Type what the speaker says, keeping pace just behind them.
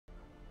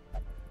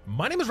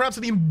My name is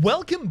Rhapsody and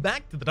welcome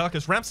back to the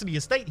Darkest Rhapsody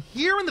Estate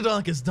here in the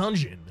Darkest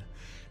Dungeon.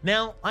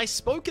 Now, I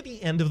spoke at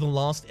the end of the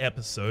last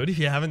episode. If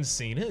you haven't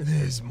seen it,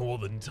 there's more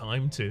than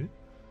time to.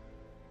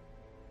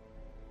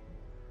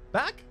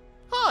 Back?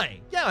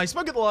 Hi. Yeah, I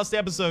spoke at the last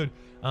episode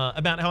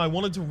about how I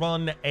wanted to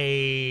run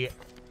a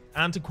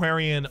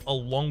antiquarian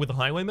along with the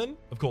highwayman.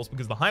 Of course,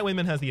 because the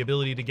highwayman has the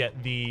ability to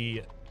get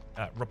the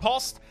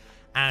riposte,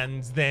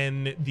 and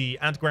then the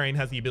antiquarian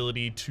has the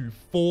ability to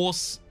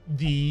force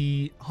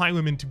the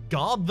highwaymen to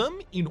guard them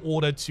in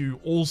order to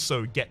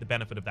also get the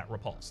benefit of that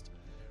riposte,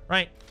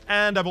 right?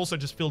 And I've also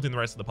just filled in the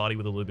rest of the party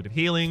with a little bit of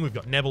healing. We've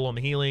got Neville on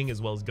the healing,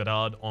 as well as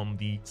Godard on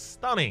the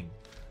stunning,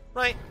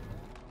 right?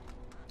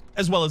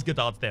 As well as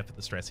Godard's there for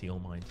the stress heal,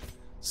 mind.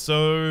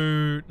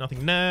 So,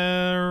 nothing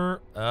there.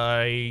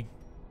 I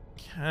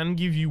can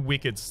give you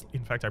Wicked...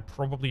 In fact, I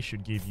probably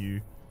should give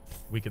you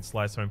Wicked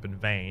Slice Open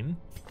Vein.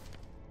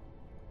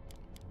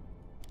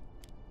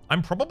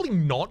 I'm probably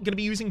not going to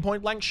be using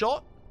Point Blank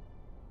Shot.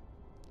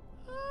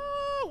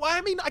 Well,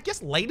 I mean, I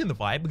guess late in the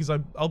fight, because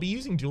I'll be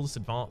using Duelist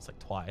Advance like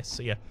twice.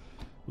 So yeah,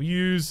 we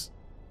use...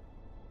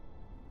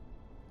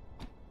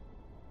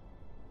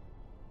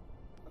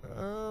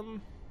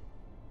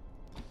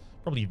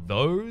 probably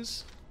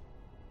those.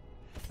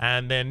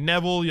 And then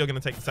Neville, you're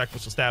going to take the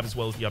Sacrificial Stab as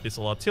well as the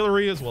Abyssal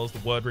Artillery, as well as the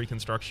Weird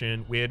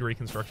Reconstruction,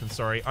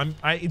 sorry.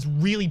 It's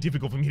really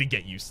difficult for me to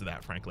get used to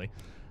that, frankly.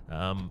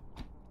 As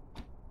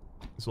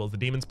well as the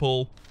Demon's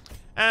Pull.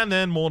 And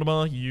then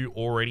Mortimer, you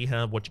already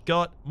have what you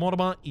got.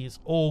 Mortimer is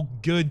all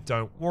good.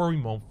 Don't worry,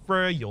 mon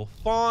frere, you're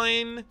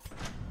fine.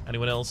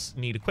 Anyone else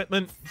need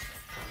equipment?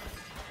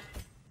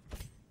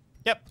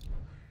 Yep.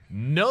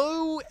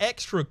 No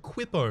extra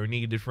equipo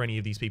needed for any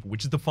of these people,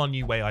 which is the fun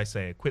new way I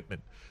say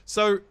equipment.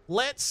 So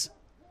let's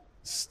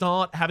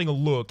start having a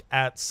look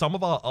at some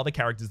of our other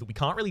characters that we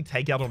can't really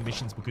take out on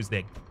missions because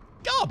they're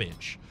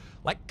garbage.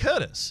 Like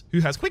Curtis,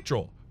 who has Quick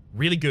Draw,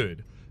 really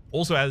good.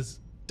 Also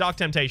has Dark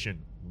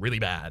Temptation, really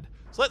bad.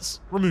 So let's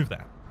remove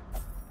that.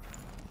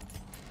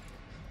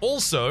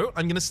 Also,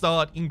 I'm going to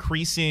start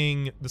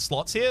increasing the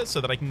slots here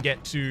so that I can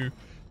get to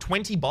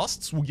 20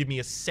 busts will give me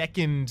a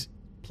second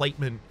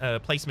placement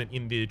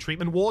in the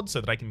treatment ward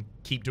so that I can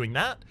keep doing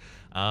that.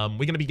 We're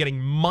going to be getting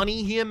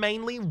money here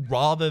mainly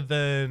rather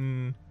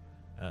than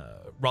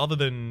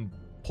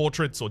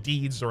portraits or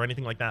deeds or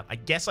anything like that. I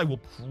guess I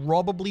will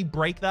probably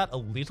break that a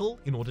little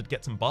in order to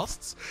get some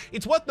busts.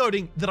 It's worth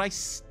noting that I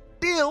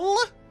still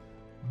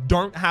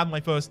don't have my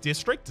first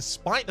district,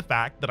 despite the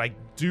fact that I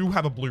do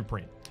have a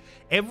blueprint.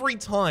 Every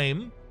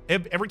time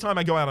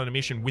I go out on a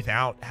mission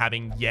without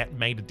having yet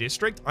made a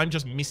district, I'm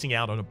just missing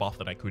out on a buff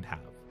that I could have.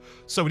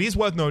 So it is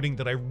worth noting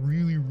that I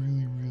really,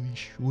 really, really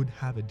should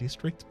have a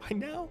district by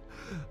now.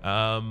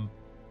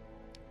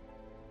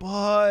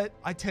 But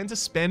I tend to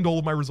spend all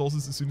of my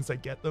resources as soon as I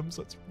get them,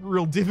 so it's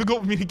real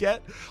difficult for me to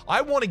get. I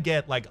want to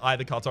get like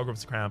either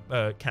Cartographer's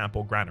Camp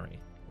or Granary,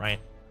 right?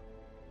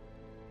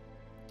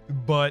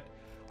 But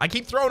I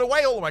keep throwing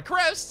away all of my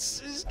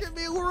crests. It's gonna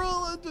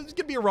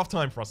be a rough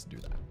time for us to do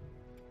that.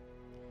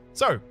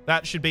 So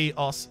that should be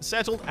us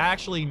settled.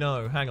 Actually,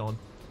 no, hang on.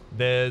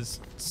 There's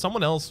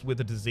someone else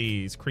with a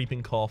disease,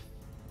 creeping cough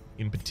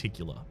in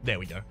particular. There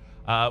we go.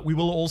 We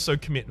will also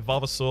commit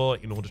Vavasaur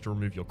in order to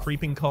remove your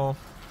creeping cough.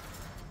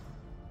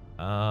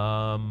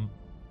 Could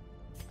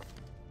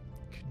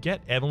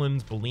get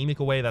Evelyn's bulimic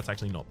away. That's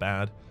actually not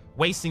bad.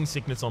 Wasting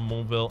sickness on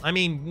Monville. I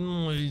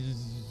mean,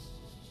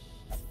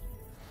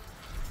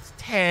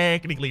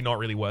 technically not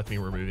really worth me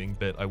removing,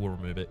 but I will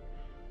remove it.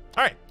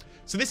 All right,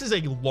 so this is a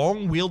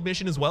long-wheeled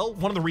mission as well.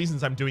 One of the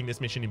reasons I'm doing this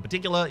mission in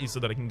particular is so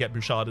that I can get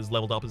Bouchard as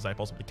leveled up as I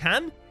possibly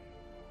can.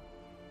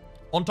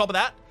 On top of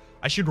that,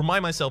 I should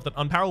remind myself that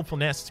Unparalleled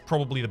Finesse is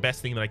probably the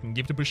best thing that I can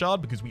give to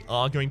Bouchard because we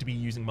are going to be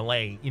using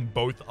Melee in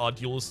both our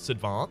Duelist's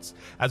Advance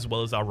as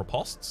well as our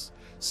Ripostes.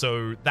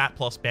 So that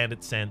plus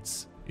Bandit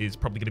Sense is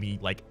probably going to be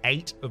like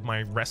 8 of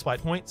my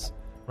Respite points.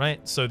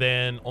 Right, so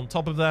then on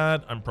top of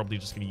that, I'm probably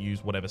just going to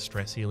use whatever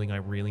stress healing I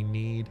really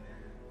need.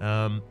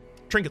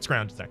 Trinket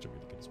Scrounge is actually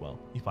really good as well,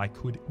 if I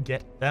could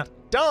get that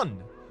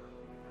done.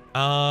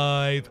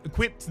 I've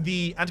equipped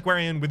the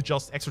Antiquarian with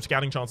just extra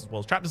scouting chance as well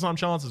as trap disarm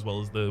chance, as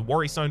well as the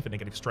Worry Stone for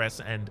negative stress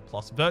and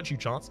plus virtue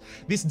chance.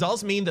 This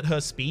does mean that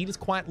her speed is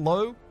quite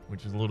low,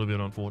 which is a little bit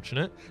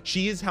unfortunate.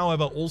 She is,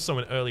 however, also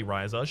an early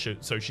riser,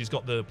 so she's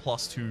got the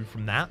 +2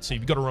 from that. So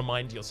you've got to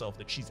remind yourself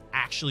that she's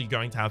actually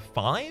going to have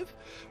 5,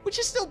 which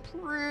is still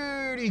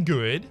pretty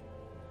good.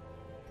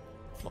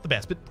 Not the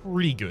best, but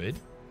pretty good.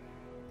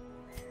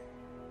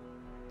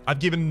 I've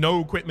given no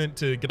equipment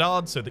to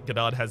Godard so that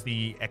Godard has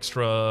the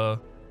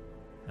extra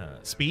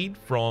speed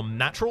from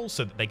natural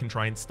so that they can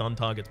try and stun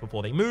targets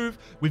before they move.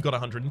 We've got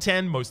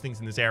 110. Most things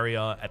in this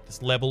area at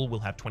this level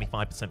will have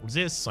 25%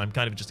 resist, so I'm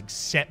kind of just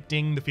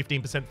accepting the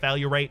 15%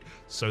 failure rate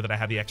so that I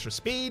have the extra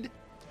speed.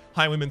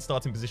 Highwayman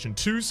starts in position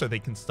 2, so they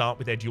can start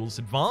with their Duelist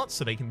Advance,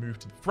 so they can move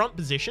to the front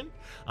position.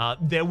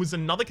 There was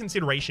another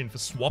consideration for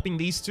swapping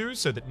these two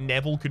so that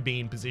Neville could be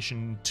in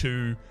position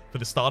 2 for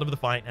the start of the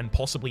fight and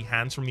possibly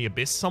Hands from the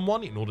Abyss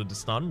someone in order to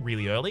stun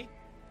really early.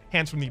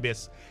 Hands from the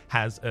Abyss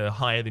has a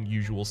higher than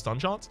usual stun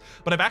chance,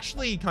 but I've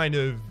actually kind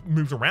of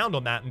moved around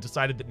on that and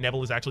decided that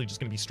Neville is actually just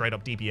going to be straight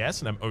up DPS,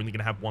 and I'm only going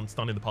to have one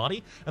stun in the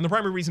party. And the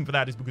primary reason for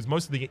that is because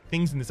most of the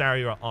things in this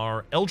area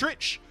are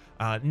Eldritch.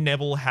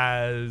 Neville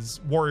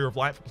has Warrior of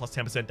Light for plus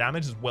 10%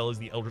 damage, as well as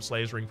the Eldritch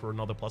Slayer's Ring for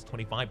another plus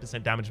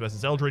 25% damage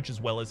versus Eldritch, as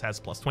well as has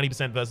plus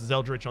 20% versus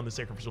Eldritch on the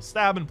Sacrificial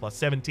Stab and plus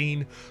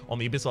 17 on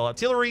the Abyssal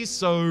Artillery.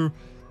 So,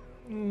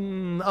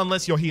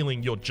 unless you're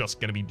healing, you're just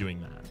going to be doing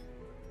that.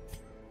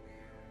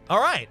 All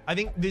right, I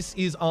think this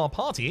is our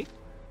party,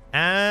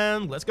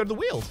 and let's go to the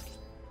Weald.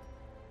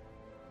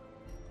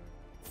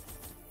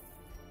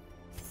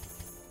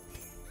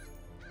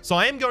 So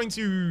I am going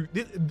to...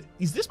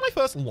 Is this my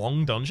first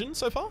long dungeon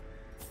so far?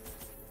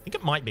 I think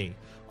it might be.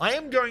 I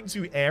am going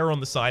to err on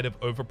the side of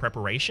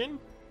over-preparation.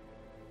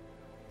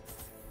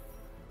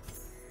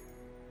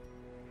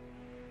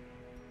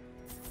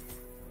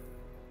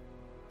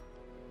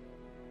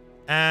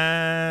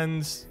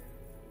 And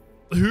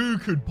who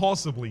could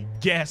possibly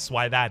guess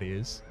why that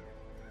is?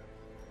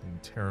 I'm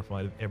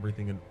terrified of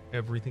everything and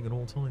everything at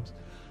all times.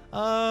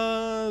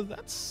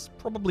 That's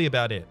probably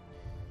about it.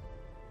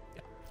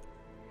 Yeah.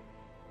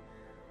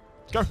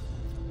 Let's go.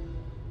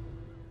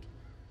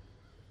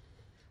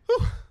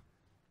 Whew.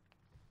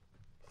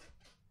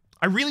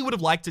 I really would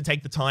have liked to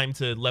take the time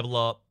to level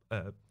up,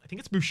 I think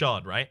it's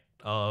Bouchard, right?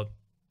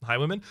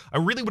 Highwayman. I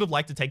really would have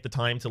liked to take the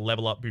time to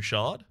level up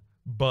Bouchard,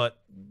 but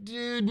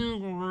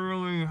didn't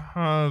really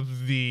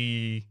have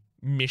the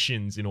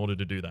missions in order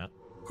to do that.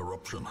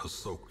 Corruption has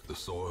soaked the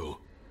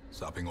soil,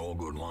 sapping all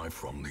good life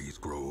from these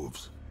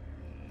groves.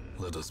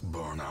 Let us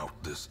burn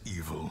out this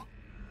evil.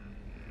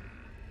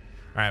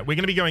 All right, we're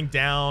going to be going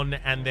down,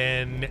 and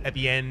then at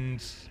the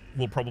end,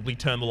 we'll probably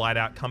turn the light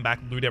out, come back,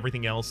 loot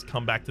everything else,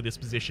 come back to this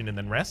position, and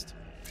then rest.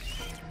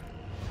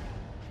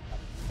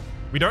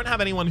 We don't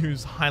have anyone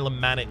who's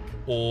Hylomanic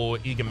or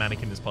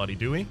Egomanic in this party,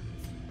 do we?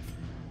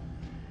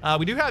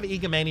 We do have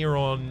Egomania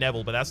on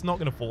Neville, but that's not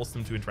going to force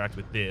them to interact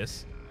with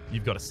this.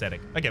 You've got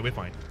Ascetic. Okay, we're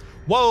fine.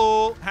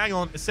 Whoa, hang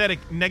on. Ascetic,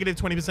 negative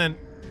 20%.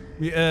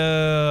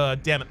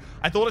 Damn it.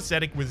 I thought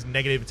Ascetic was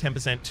negative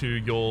 10% to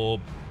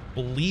your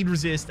bleed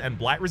resist and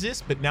blight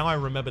resist, but now I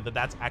remember that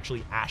that's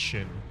actually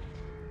Ashen.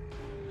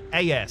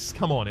 AS,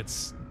 come on,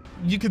 it's...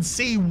 You can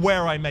see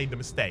where I made the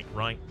mistake,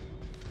 right?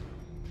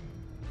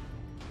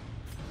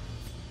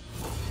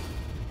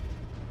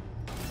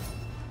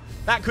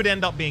 That could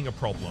end up being a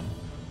problem.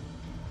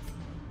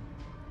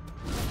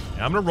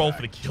 Yeah, I'm gonna roll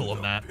for the kill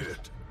on that.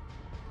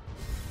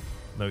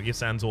 No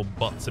ifs, ands, or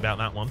buts about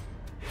that one.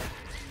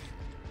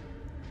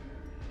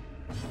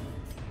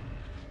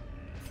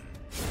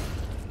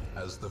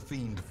 As the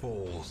fiend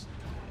falls,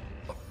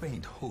 a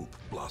faint hope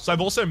blossoms. So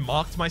I've also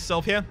marked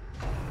myself here.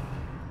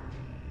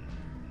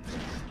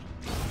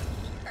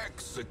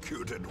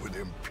 Executed with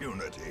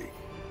impunity.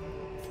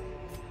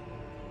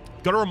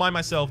 Got to remind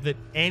myself that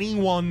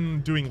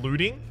anyone doing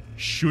looting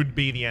should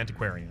be the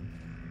antiquarian.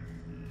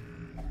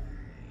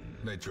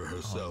 Nature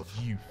herself,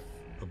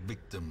 a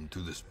victim to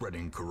the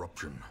spreading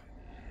corruption,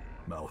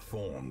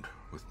 malformed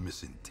with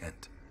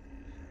misintent.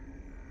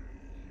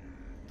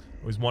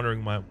 I was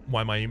wondering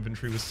why my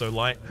inventory was so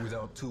light.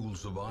 Without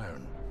tools of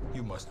iron,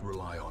 you must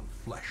rely on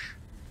flesh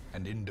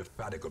and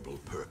indefatigable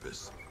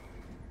purpose.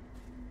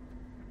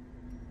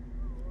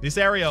 This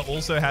area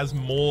also has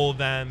more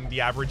than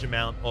the average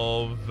amount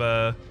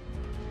of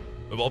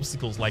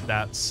obstacles like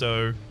that,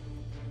 so...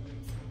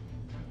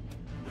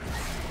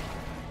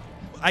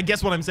 I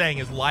guess what I'm saying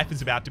is life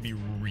is about to be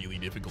really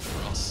difficult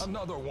for us.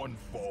 Another one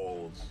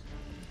falls.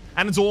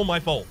 And it's all my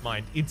fault,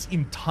 mind. It's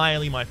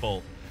entirely my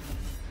fault.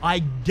 I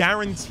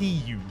guarantee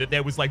you that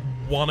there was like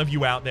one of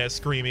you out there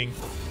screaming,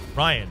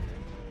 Ryan,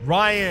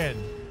 Ryan,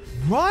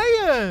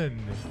 Ryan!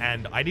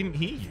 And I didn't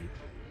hear you,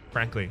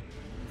 frankly.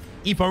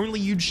 If only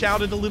you'd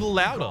shouted a little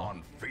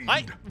louder.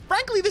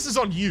 Frankly, this is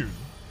on you.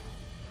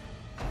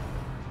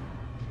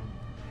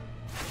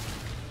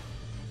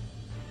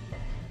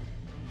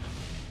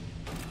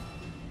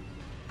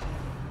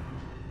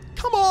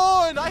 Come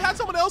on! I had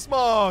someone else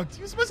marked.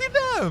 You were supposed to hit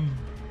them.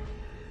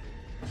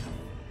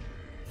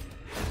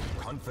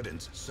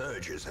 Confidence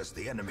surges as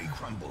the enemy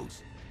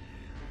crumbles.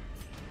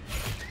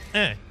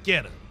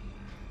 Get it.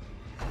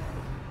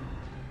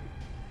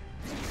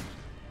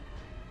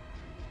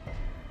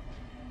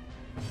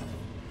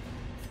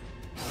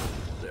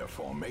 Their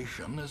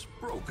formation is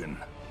broken.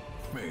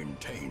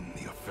 Maintain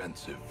the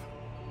offensive.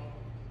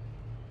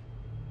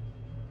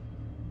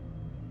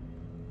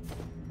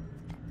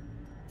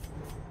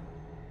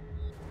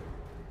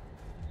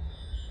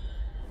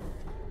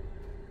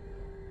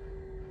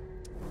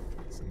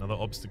 Another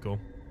obstacle.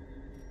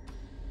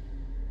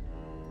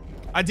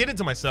 I did it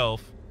to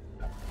myself.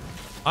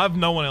 I have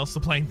no one else to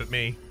blame but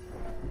me.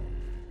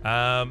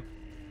 I'm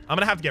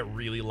gonna have to get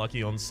really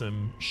lucky on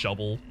some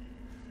shovel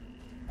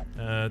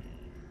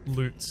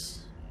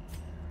loots.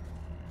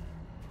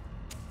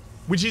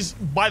 Which is,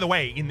 by the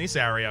way, in this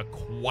area,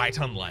 quite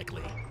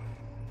unlikely.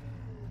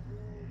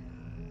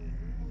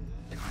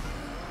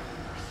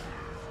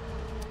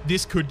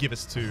 This could give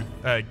us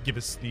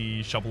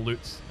the shovel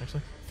loots,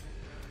 actually.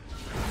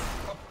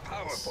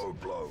 Powerful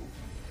blow.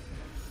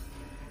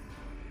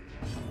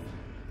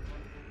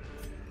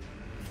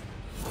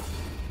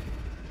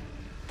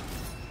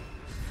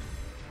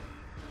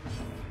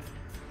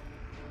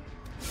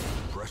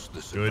 Press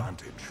this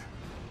advantage.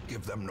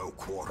 Give them no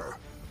quarter.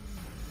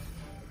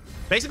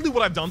 Basically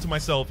what I've done to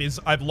myself is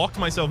I've locked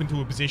myself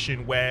into a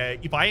position where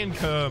if I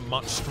incur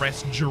much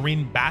stress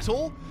during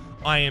battle,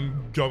 I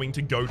am going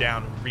to go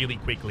down really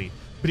quickly.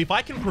 But if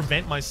I can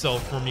prevent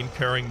myself from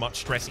incurring much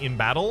stress in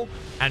battle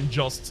and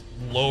just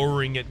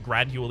lowering it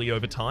gradually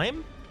over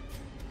time,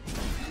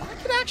 I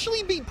could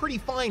actually be pretty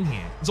fine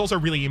here. It's also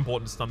really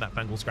important to stun that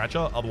Fangle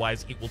Scratcher,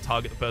 otherwise it will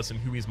target the person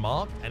who is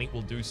marked and it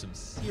will do some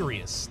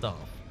serious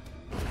stuff.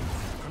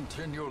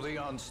 Continue the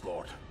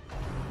onslaught.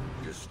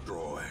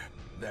 Destroy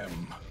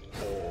them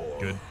all.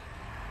 Good.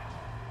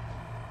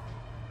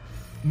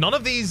 None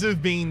of these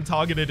have been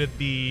targeted at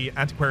the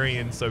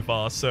Antiquarian so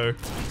far, so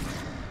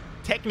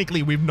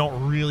technically we've not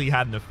really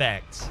had an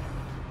effect.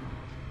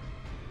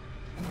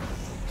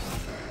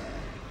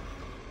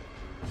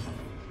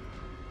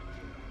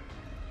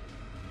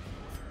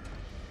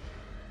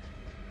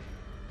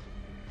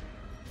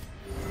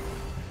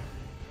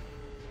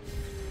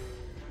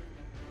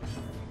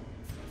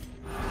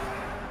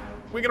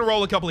 We're going to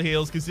roll a couple of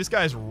heals because this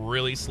guy's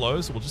really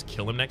slow, so we'll just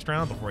kill him next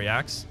round before he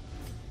acts.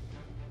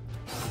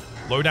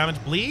 Low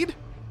damage bleed?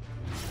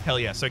 Hell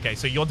yes. Okay,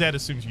 so you're dead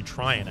as soon as you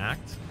try and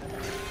act.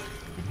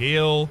 Good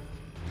heal.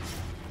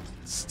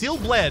 Still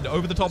bled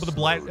over the top of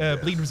the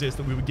bleed resist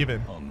that we were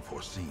given.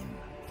 Unforeseen.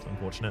 It's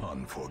unfortunate.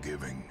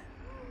 Unforgiving.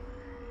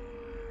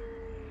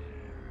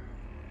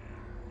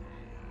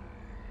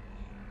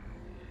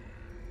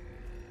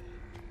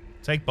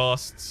 Take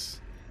busts.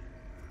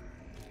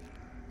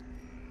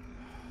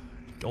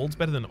 Gold's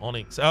better than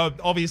Onyx.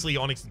 Obviously,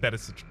 Onyx is better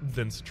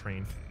than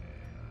Citrine.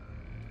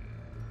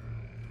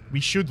 We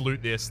should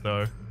loot this,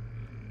 though.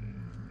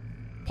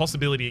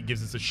 Possibility it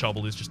gives us a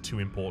shovel is just too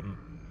important.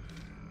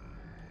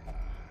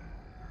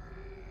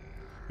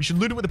 We should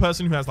loot it with the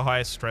person who has the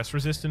highest stress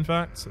resist, in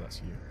fact. So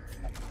that's you.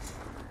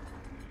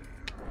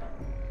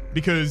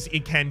 Because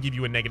it can give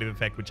you a negative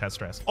effect which has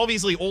stress.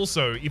 Obviously,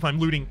 also, if I'm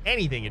looting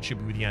anything, it should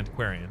be with the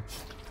Antiquarian.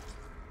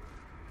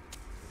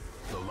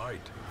 The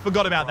light.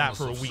 Forgot about that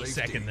for a wee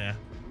second there.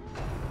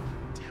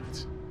 Damn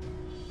it.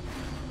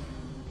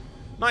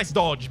 Nice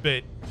dodge,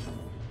 but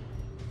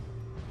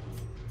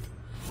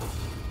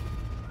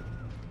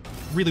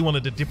really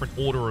wanted a different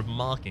order of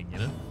marking, you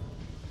know?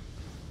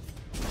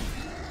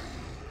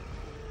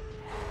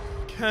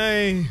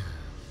 Okay.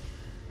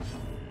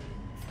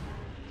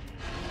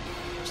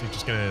 Actually,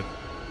 just gonna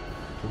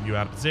pull you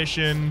out of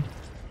position.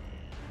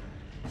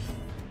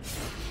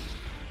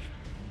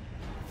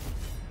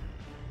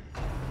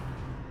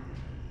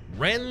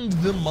 Rend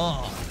the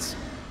marked.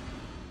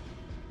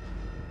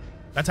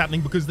 That's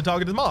happening because the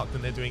target is marked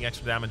and they're doing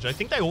extra damage. I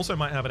think they also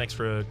might have an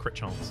extra crit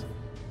chance.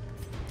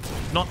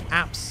 Not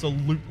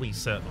absolutely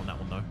certain on that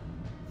one,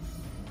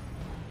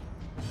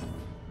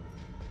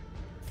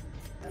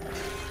 though.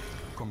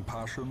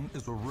 Compassion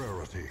is a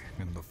rarity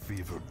in the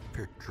fevered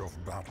pitch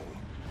of battle.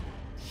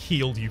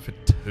 Healed you for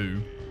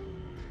 2.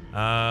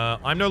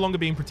 I'm no longer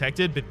being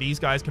protected, but these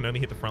guys can only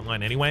hit the front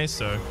line anyway,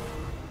 so it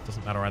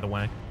doesn't matter either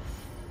way.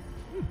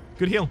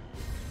 Good heal.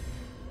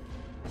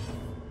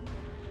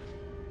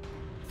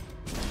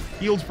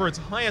 Healed for its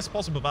highest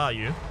possible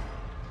value,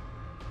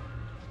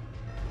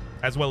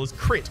 as well as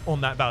crit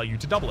on that value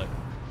to double it.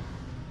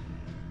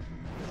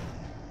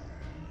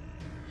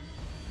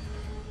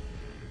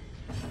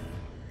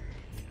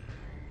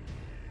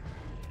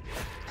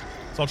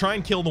 So I'll try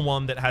and kill the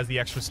one that has the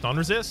extra stun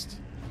resist.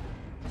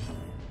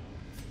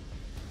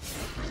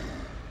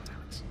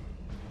 Damn it.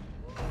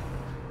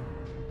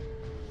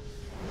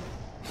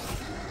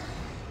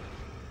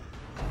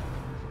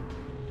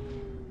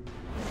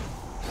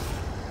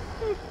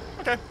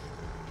 Okay.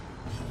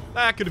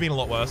 That could have been a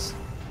lot worse.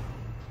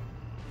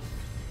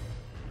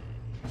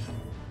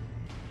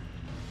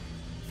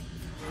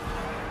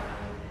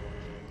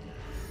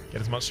 Get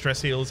as much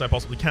stress heal as I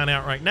possibly can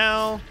out right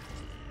now,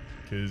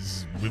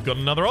 because we've got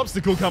another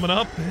obstacle coming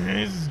up.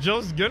 It's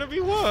just gonna be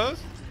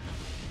worse.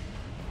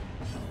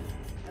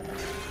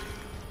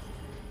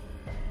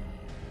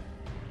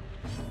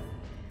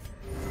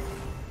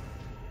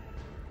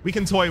 We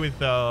can toy with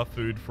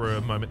food for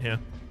a moment here.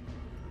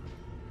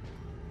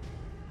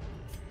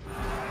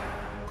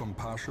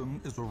 Compassion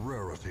is a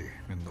rarity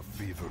in the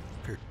fevered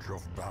pitch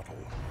of battle.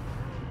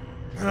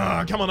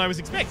 Ah, come on, I was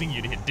expecting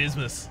you to hit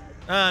Dismas.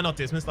 Not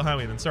Dismas, the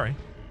Highwayman, sorry.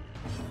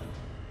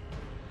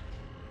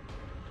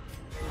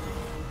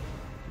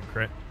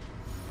 Crit.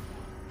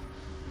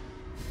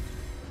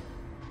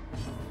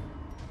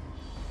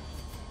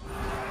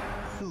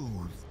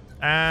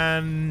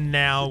 And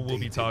now we'll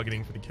be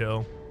targeting for the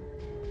kill.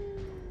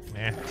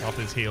 Off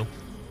his heal.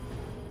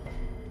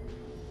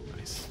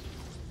 Nice.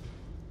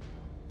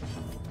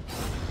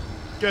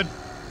 Good.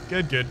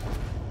 Good, good.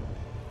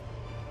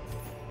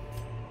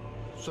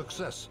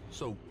 Success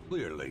so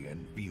clearly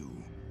in view.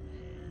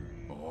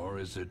 Or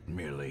is it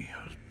merely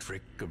a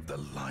trick of the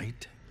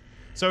light?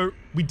 So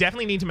we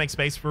definitely need to make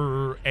space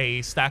for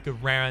a stack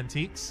of rare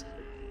antiques.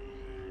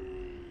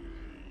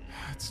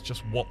 It's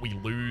just what we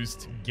lose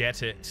to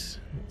get it.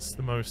 It's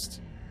the most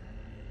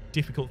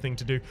difficult thing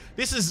to do.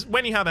 This is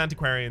when you have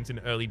antiquarians in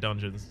early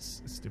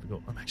dungeons. It's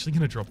difficult. I'm actually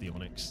going to drop the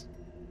onyx.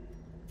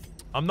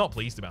 I'm not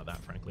pleased about that,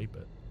 frankly,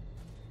 but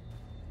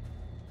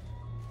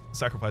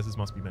sacrifices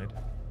must be made.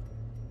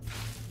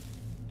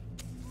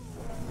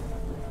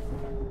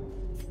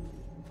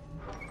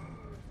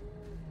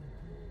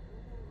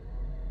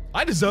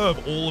 I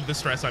deserve all of the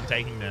stress I'm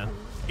taking now.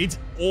 It's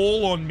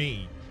all on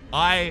me.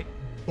 I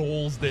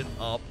ballsed it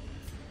up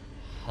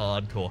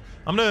hardcore.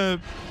 I'm gonna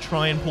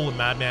try and pull the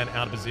madman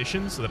out of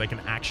position so that I can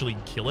actually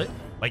kill it.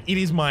 Like, it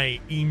is my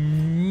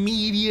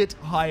immediate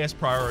highest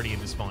priority in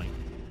this fight.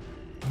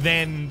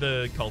 Then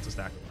the cultist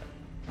acolyte.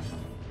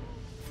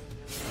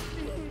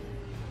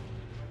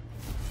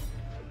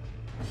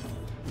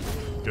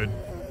 Good.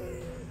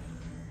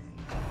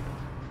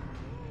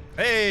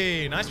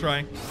 Hey, nice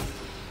try.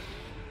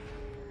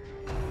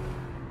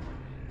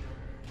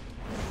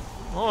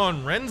 Come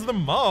on, Ren's the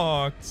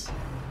marked.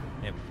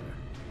 There we go.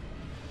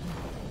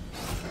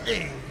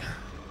 Hey.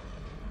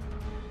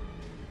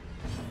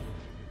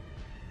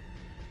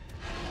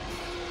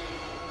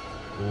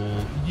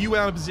 Pull you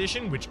out of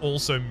position, which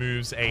also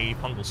moves a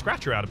fungal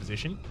scratcher out of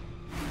position.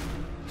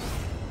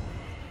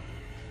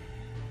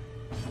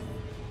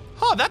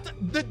 Oh,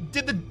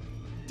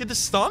 did the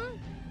stun?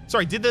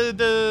 Sorry, did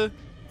the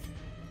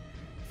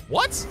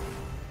what?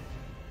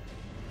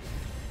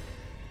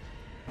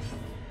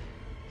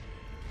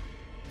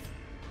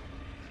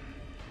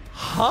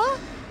 Huh?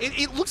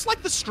 It looks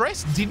like the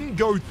stress didn't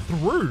go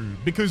through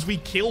because we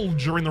killed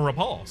during the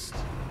riposte.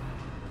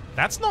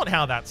 That's not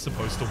how that's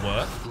supposed to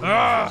work.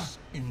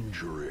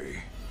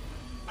 Injury,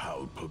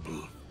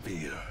 palpable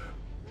fear.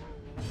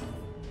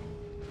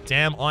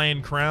 Damn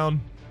Iron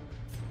Crown.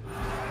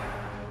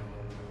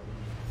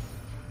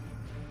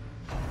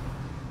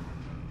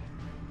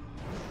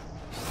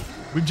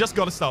 We've just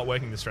got to start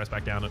working the stress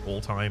back down at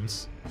all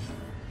times.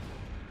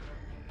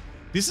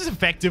 This is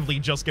effectively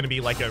just going to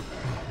be like a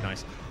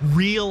nice,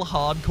 real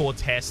hardcore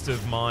test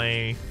of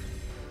my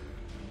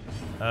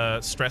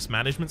stress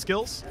management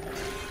skills.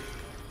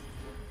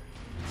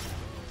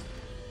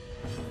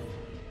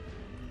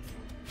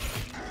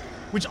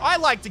 Which I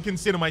like to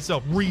consider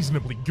myself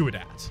reasonably good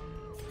at.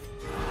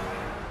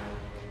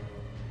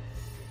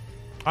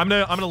 I'm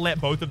gonna let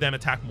both of them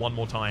attack one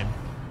more time.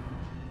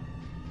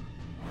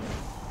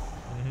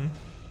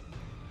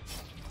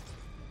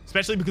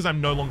 Especially because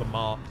I'm no longer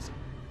marked.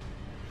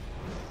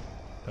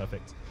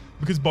 Perfect.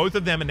 Because both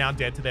of them are now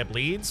dead to their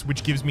bleeds,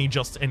 which gives me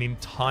just an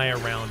entire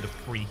round of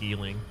free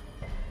healing.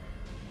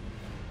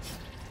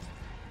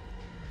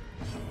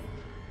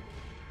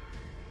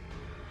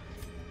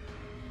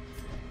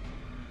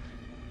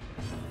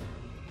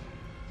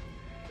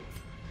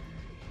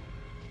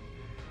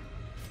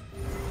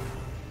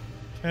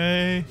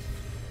 Okay.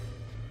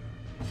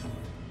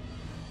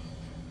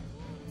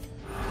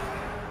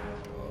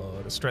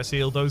 To stress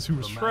heal those who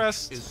are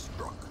stressed. The match is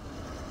struck.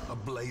 A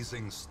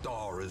blazing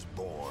star is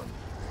born.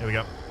 Here we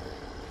go.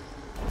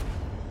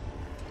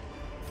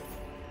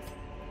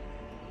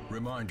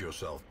 Remind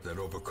yourself that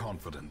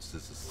overconfidence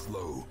is a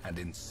slow and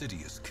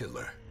insidious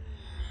killer.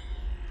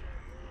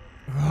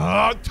 2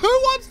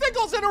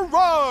 obstacles in a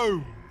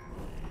row!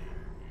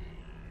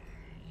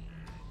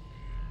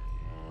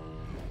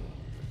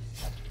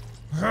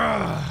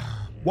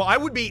 Well, I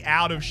would be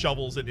out of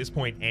shovels at this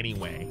point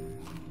anyway.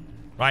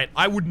 Right?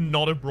 I would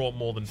not have brought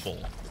more than 4.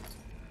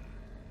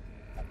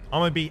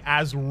 I'm gonna be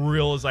as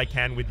real as I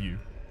can with you.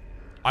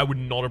 I would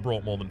not have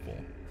brought more than 4.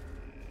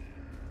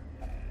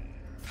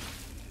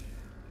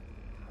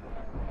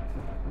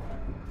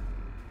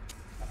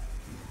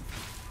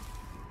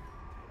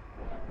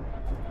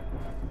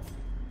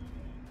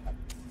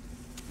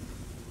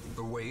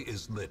 The way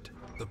is lit.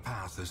 The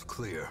path is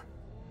clear.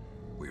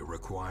 We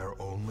require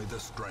only the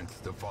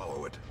strength to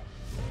follow it.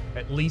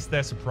 At least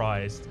they're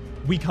surprised.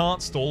 We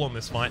can't stall on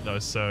this fight though,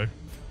 so...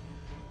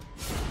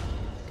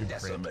 Good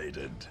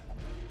Decimated. Crit.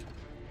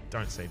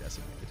 Don't say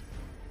decimated.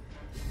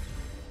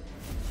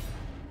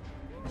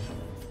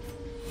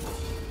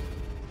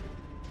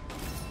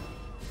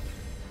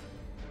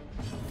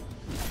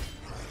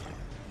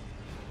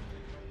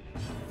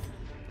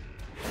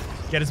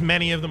 Get as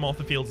many of them off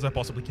the field as I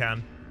possibly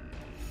can.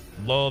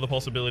 Lower the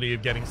possibility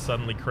of getting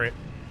suddenly crit.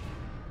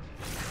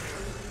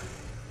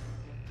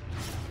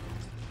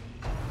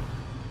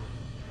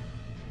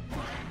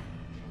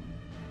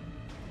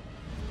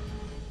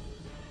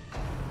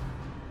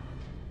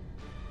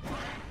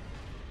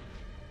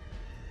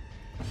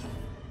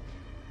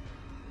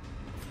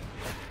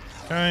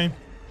 Okay.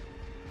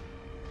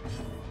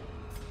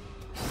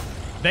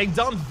 They've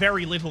done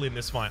very little in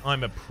this fight.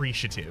 I'm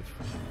appreciative.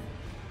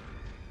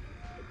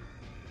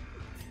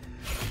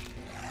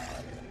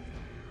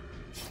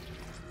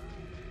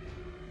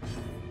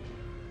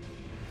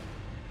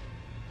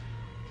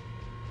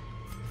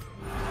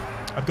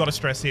 I've got to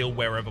stress heal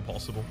wherever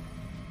possible.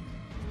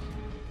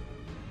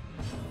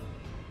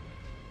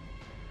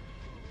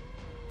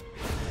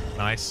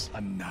 Nice.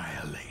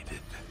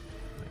 Annihilated.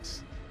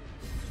 Nice.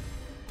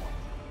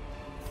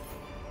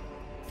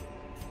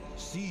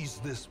 Seize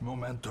this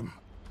momentum.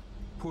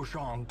 Push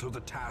on to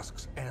the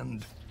task's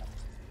end.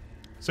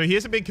 So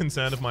here's a big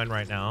concern of mine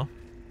right now.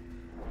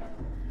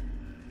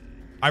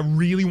 I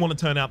really want to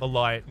turn out the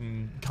light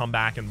and come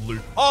back and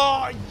loot.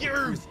 Oh, you!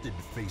 Twisted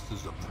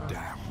faces of the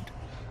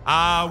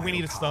damned. We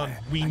need a stun.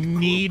 We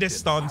need a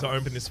stun to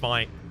open this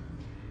fight.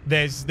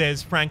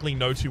 There's frankly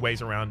no two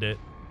ways around it.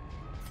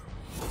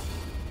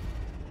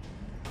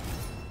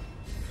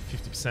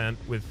 50%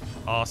 with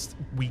us.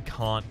 We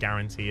can't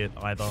guarantee it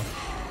either.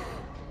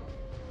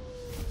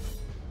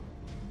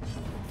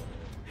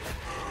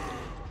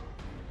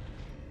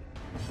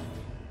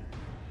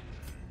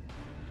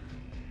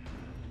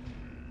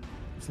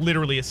 It's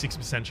literally a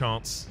 6%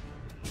 chance.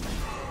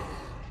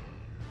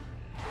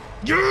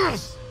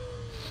 Yes!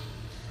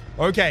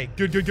 Okay,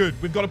 good, good,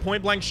 good. We've got a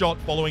point blank shot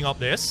following up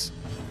this.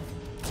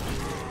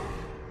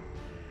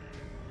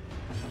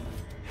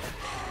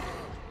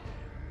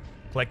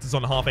 Collector's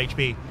on half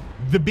HP.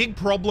 The big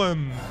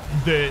problem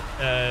that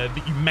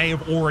that you may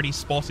have already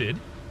spotted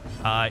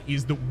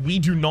is that we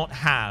do not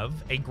have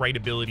a great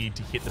ability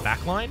to hit the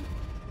backline.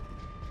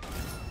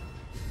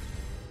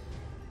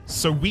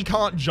 So we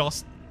can't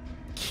just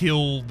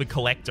kill the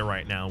collector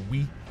right now.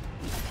 We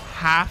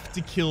have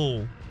to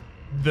kill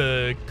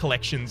the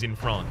collections in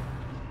front.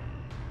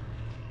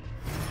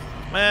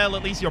 Well,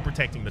 at least you're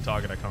protecting the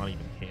target I can't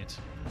even hit.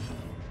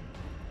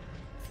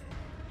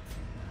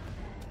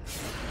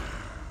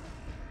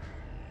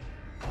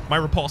 My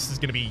riposte is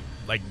going to be,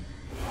 like,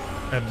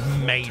 a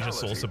major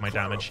source of my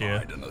damage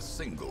here. In a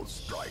single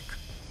strike.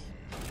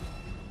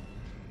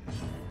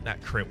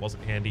 That crit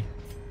wasn't handy.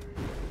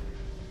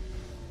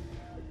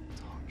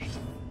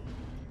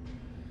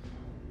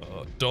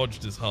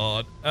 Dodged is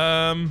hard.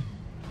 I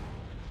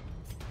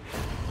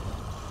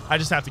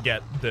just have to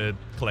get the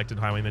collected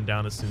highwayman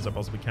down as soon as I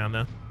possibly can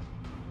now.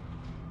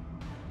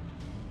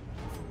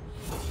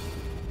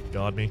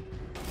 Guard me.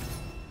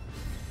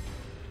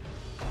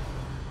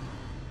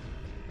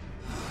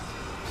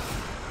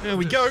 There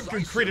we go.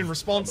 Good crit in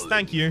response.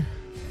 Thank you.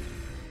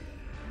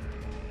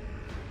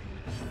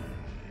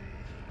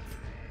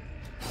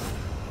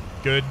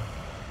 Good.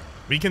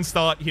 We can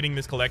start hitting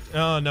this collect.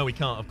 Oh, no, we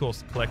can't. Of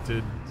course,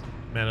 collected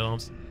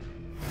man-at-arms.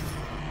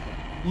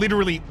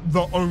 Literally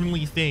the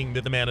only thing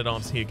that the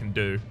man-at-arms here can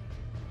do.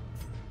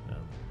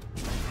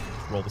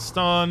 Roll the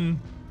stun.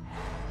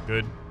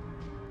 Good.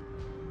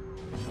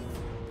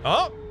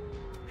 Oh!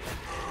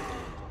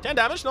 10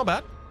 damage, not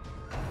bad.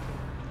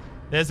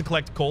 There's the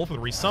collect call for the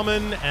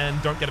resummon,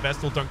 and don't get a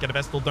Vestal, don't get a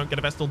Vestal, don't get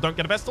a Vestal, don't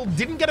get a Vestal.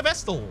 Didn't get a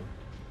Vestal.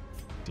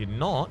 Did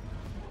not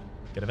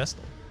get a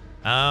Vestal.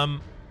 I'm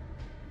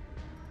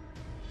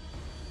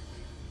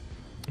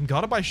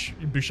guarded by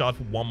Bouchard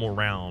for one more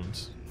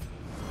round.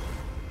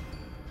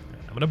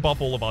 I'm going to buff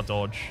all of our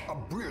dodge. A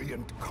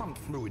brilliant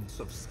confluence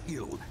of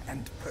skill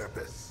and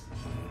purpose.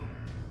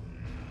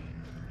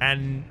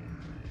 And...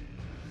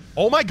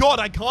 oh my god,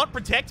 I can't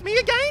protect me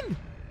again?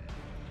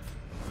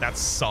 That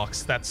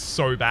sucks. That's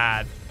so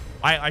bad.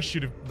 I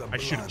should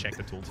have checked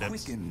the tooltips.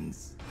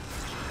 Quickens.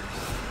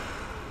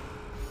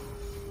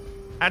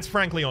 That's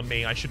frankly on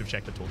me. I should have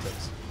checked the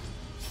tooltips.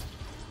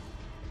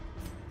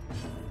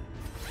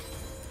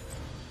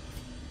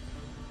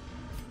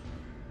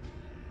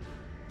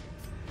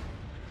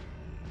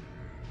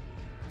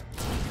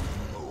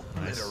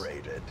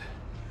 Obliterated.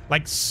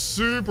 Like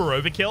super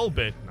overkill,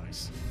 but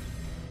nice.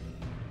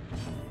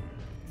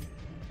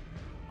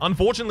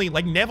 Unfortunately,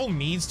 like, Neville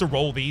needs to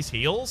roll these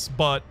heals,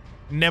 but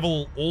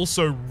Neville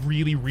also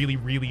really, really,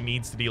 really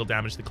needs to deal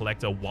damage to the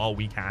Collector while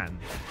we can.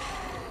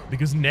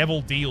 Because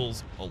Neville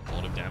deals a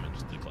lot of damage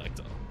to the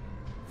Collector.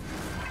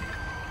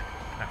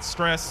 That's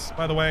stress,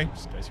 by the way,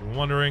 just in case you were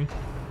wondering.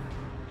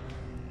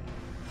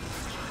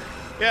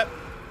 Yep,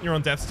 you're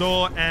on death's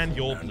door, and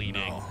you're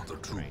bleeding. Now the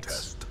true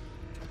test.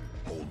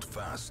 Hold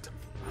fast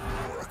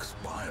or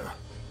expire.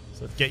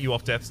 So let's get you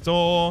off death's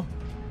door.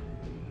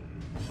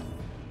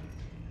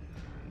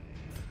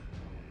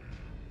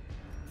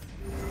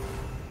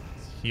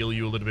 Heal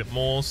you a little bit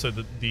more so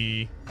that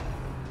the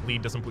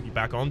lead doesn't put you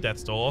back on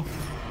death's door.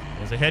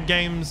 There's a head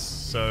games,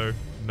 so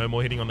no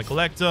more hitting on the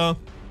Collector.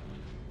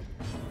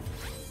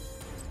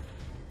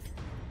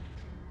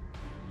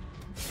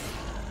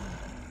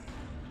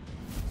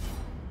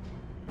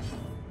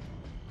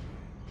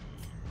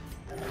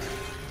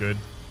 Good.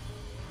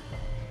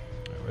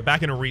 We're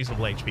back in a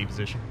reasonable HP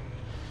position.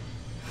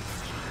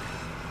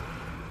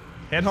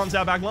 Headhunt's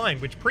our back line,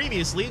 which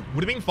previously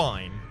would have been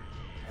fine.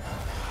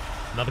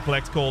 Another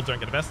collect call, don't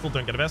get a Vestal,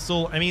 don't get a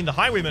Vestal. I mean, the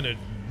Highwaymen are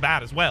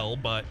bad as well,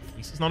 but at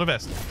least it's not a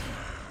Vestal.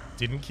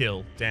 Didn't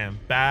kill. Damn,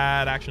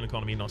 bad action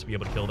economy not to be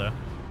able to kill there.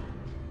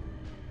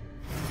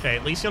 Okay,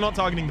 at least you're not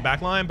targeting the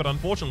back line, but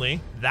unfortunately,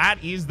 that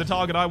is the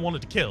target I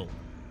wanted to kill.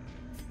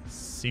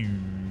 So,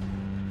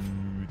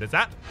 there's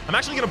that. I'm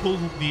actually going to pull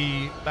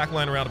the back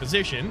line around a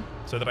position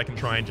so that I can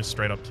try and just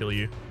straight up kill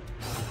you.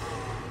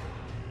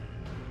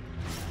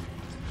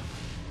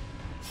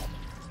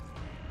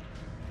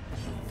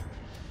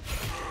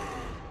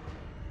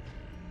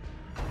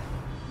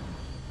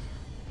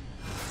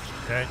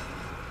 Okay.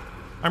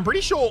 I'm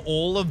pretty sure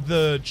all of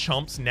the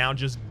chumps now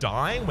just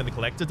die when the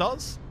collector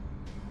does.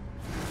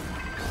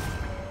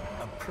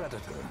 A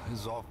predator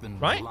is often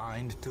Right?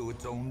 blind to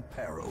its own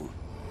peril.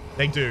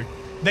 They do.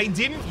 They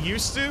didn't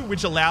used to,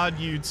 which allowed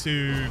you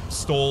to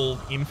stall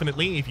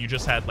infinitely if you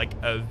just had like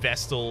a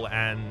Vestal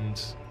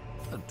and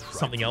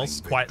something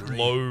else, quite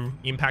low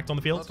impact on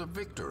the field. But a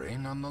victory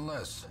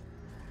nonetheless.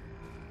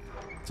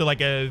 So like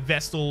a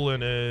Vestal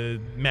and a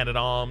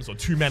Man-at-Arms or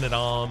 2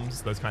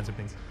 Men-at-Arms, those kinds of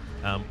things.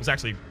 It was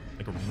actually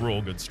like a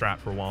real good strat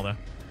for a while there.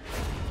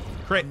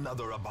 Crit.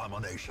 Another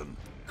abomination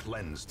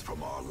cleansed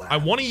from our land. I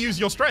want to use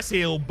your stress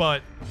heal,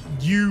 but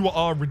you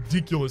are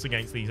ridiculous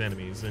against these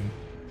enemies, and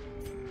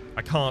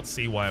I can't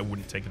see why I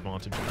wouldn't take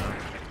advantage of that.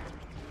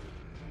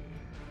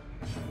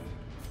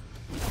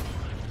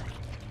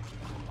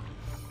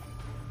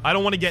 I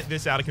don't want to get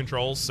this out of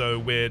control, so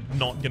we're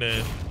not going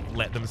to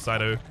let them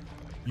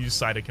use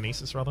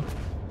cytokinesis, rather.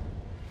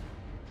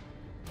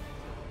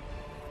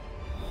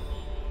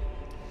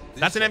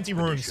 That's an empty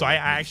room, so I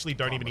actually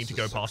don't even need to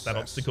go past that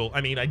obstacle.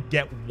 I mean, I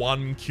get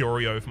 1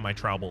 curio for my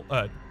trouble.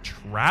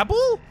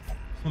 Trouble?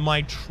 For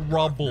my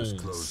troubles.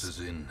 Darkness closes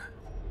in,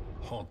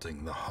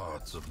 haunting the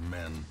hearts of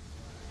men.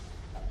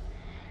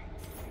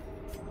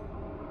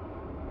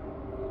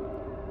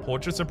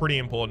 Portraits are pretty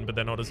important, but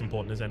they're not as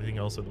important as anything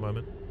else at the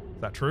moment.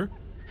 Is that true?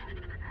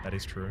 That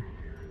is true.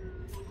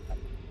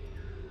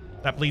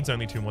 That bleeds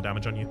only 2 more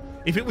damage on you.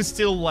 If it was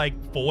still like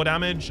 4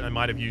 damage, I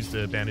might have used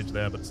a bandage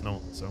there, but it's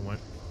not, so I won't.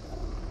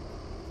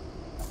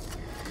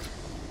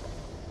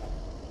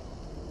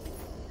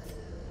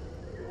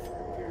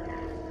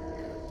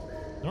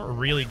 Not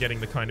really getting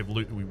the kind of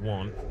loot that we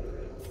want.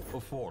 A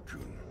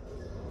fortune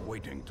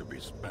waiting to be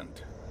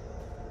spent.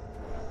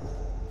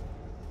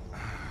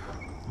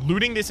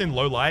 Looting this in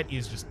low light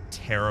is just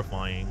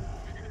terrifying.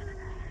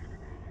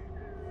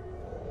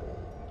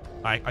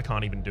 I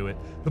can't even do it.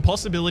 The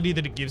possibility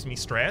that it gives me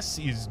stress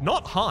is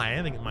not high.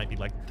 I think it might be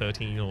like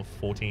 13 or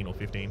 14 or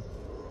 15. I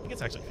think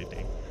it's actually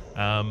 15.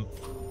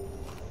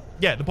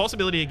 Yeah, the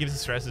possibility it gives me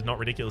stress is not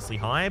ridiculously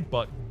high,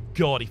 but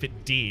God, if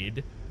it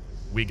did,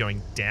 we're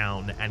going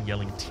down and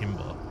yelling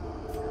timber.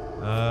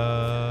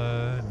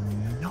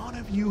 None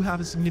of you have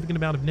a significant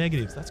amount of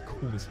negatives. That's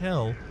cool as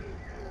hell.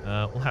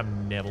 We'll have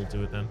Neville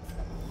do it then.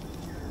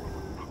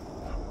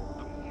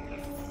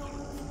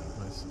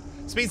 Nice.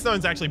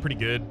 Speedstone's actually pretty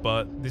good,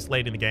 but this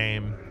late in the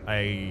game,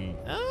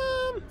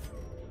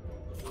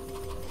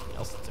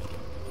 else to take it.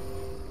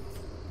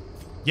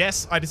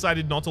 Yes, I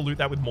decided not to loot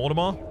that with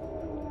Mortimer.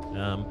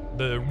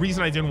 The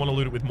reason I didn't want to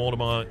loot it with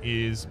Mortimer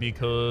is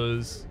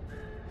because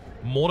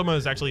Mortimer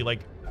is actually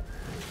like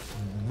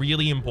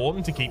really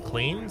important to keep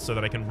clean so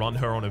that I can run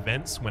her on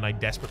events when I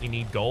desperately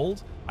need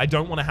gold. I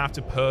don't want to have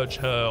to purge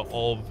her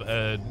of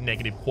a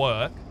negative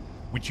quirk,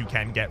 which you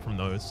can get from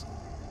those,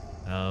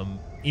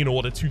 in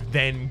order to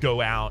then go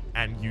out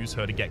and use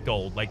her to get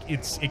gold. Like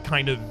it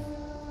kind of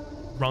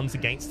runs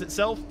against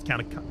itself. It's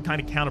kind of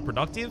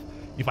counterproductive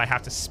if I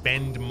have to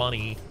spend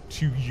money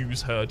to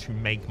use her to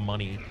make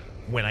money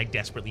when I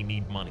desperately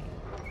need money.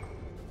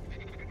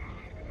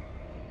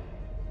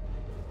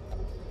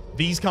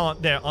 These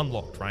they're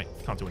unlocked, right?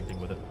 Can't do anything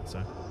with it,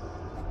 so.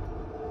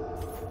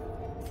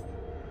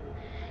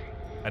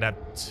 I'd have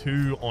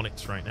 2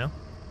 Onyx right now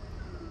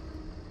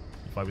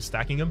if I was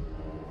stacking them.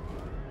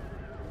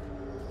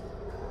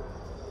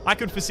 I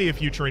could foresee a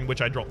future in which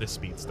I drop this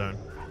Speedstone.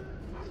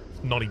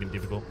 Not even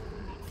difficult.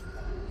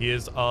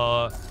 Here's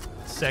our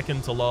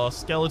second to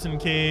last skeleton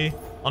key.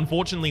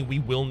 Unfortunately, we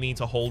will need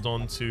to hold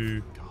on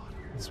to... God,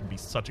 this would be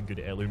such a good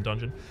heirloom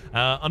dungeon.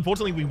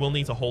 Unfortunately, we will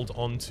need to hold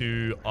on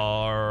to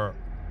our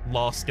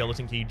last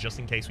skeleton key just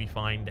in case we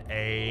find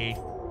a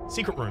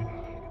secret room.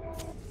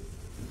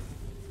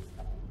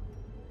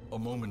 A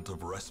moment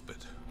of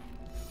respite.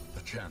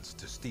 A chance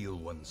to steel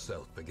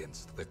oneself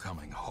against the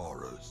coming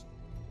horrors.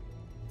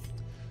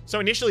 So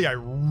initially, I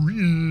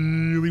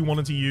really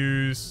wanted to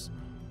use...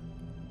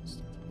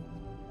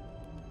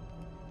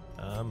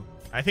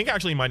 I think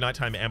actually my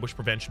nighttime ambush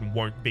prevention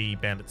won't be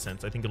Bandit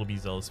Sense. I think it'll be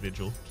Zealous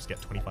Vigil. Just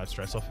get 25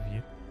 stress off of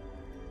you.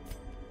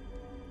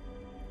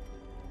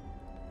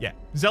 Yeah,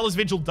 Zealous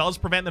Vigil does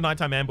prevent the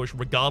nighttime ambush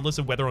regardless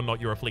of whether or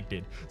not you're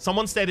afflicted.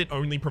 Someone said it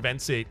only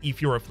prevents it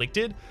if you're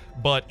afflicted,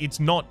 but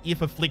it's not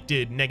if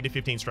afflicted, negative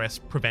 15 stress,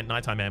 prevent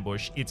nighttime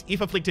ambush. It's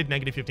if afflicted,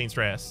 negative 15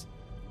 stress,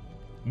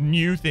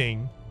 new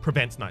thing,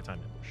 prevents nighttime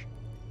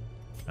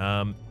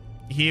ambush.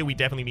 Here we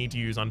definitely need to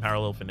use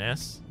Unparalleled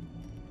Finesse.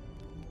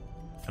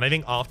 And I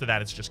think after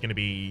that, it's just going to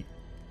be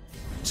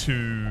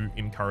 2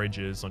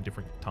 encourages on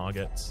different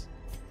targets.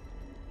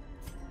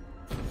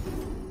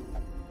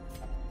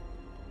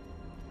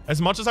 As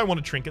much as I want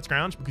to Trinket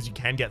Scrounge, because you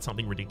can get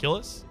something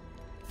ridiculous,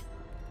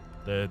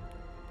 could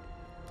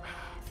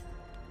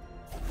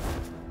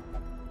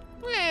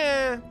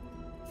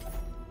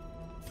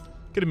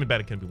have been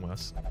better, could have been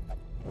worse.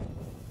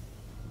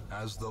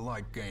 As the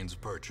light gains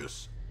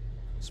purchase,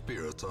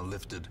 spirits are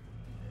lifted,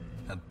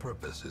 and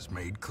purpose is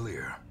made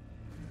clear.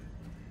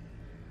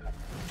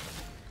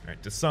 All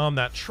right, disarm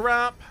that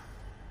trap.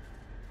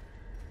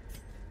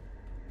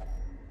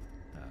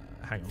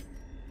 hang on.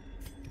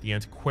 Get the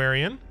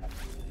Antiquarian.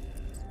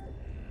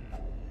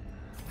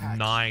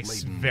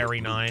 Nice.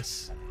 Very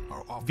nice.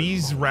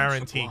 These rare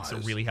antiques are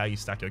really how you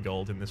stack your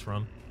gold in this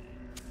run.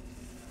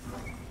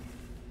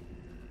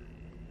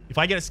 If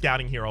I get a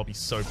scouting here, I'll be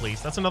so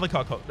pleased. That's another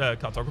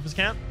cartographer's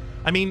camp.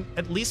 I mean,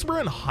 at least we're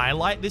in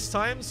highlight this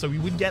time, so we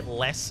would get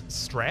less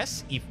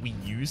stress if we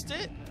used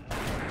it.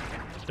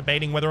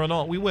 Debating whether or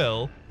not we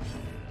will.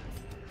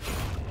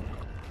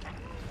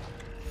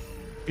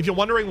 If you're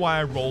wondering why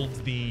I rolled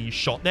the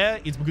shot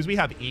there, it's because we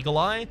have Eagle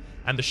Eye,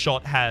 and the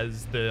shot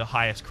has the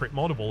highest crit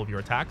mod of all of your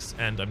attacks,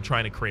 and I'm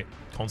trying to crit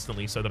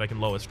constantly so that I can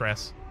lower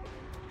stress.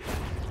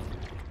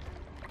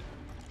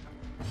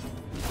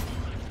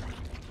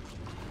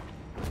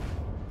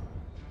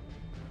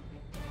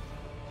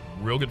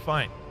 Real good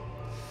fight.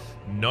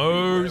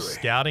 No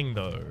scouting,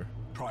 though.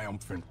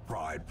 Triumphant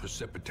pride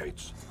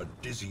precipitates a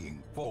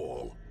dizzying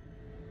fall.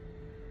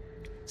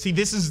 See,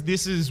 this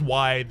is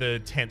why the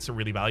tents are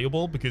really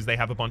valuable, because they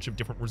have a bunch of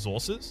different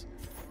resources.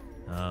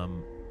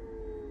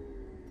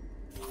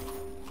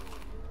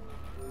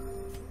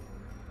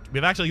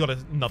 We've actually got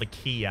another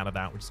key out of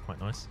that, which is quite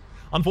nice.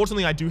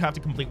 Unfortunately, I do have to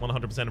complete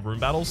 100% of rune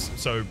battles,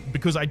 so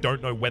because I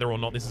don't know whether or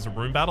not this is a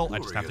rune battle, I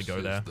just have to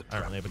go there. I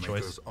don't really have a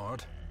choice.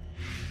 Art,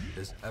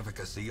 his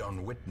efficacy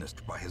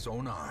unwitnessed by his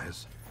own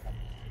eyes.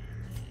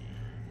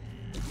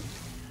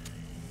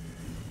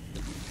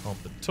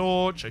 Off the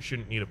torch. I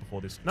shouldn't need it before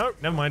this. No,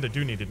 never mind. I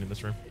do need it in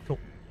this room. Cool.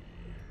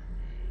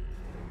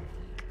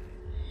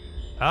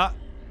 Ah.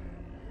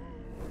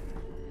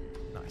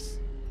 Nice.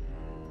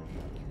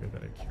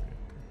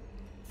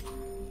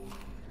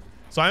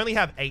 So I only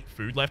have 8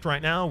 food left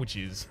right now, which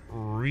is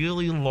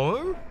really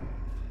low.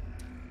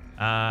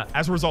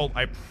 As a result,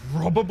 I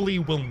probably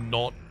will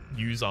not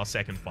use our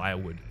second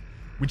firewood,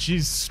 which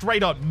is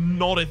straight up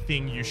not a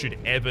thing you should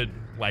ever,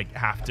 like,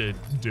 have to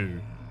do.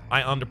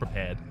 I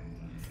underprepared.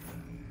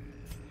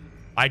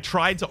 I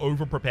tried to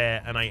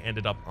over-prepare, and I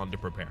ended up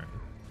under-preparing.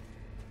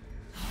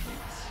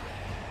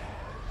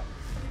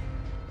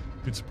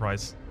 Good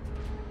surprise.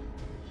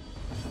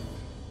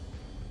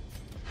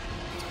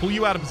 Let's pull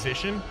you out of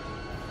position.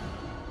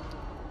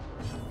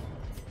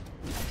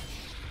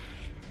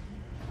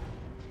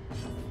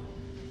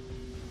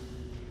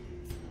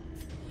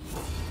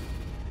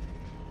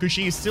 Because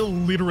she is still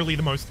literally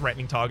the most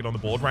threatening target on the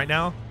board right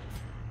now.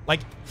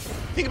 Like,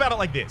 think about it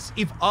like this.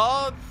 If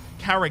our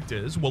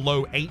characters were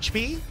low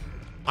HP,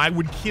 I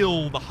would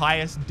kill the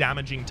highest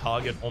damaging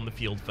target on the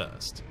field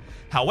first.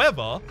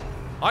 However,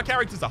 our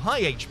characters are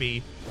high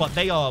HP, but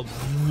they are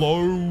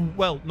low,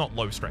 well, not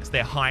low stress.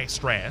 They're high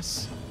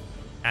stress,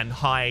 and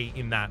high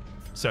in that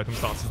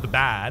circumstance is the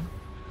bad.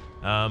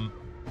 And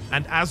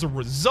as a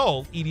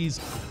result, it is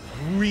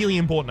really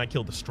important I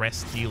kill the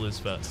stress dealers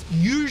first.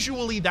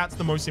 Usually that's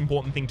the most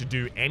important thing to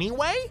do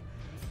anyway,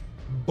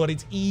 but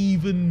it's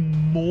even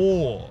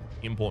more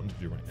important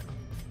to do right now.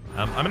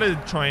 I'm going to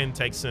try and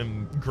take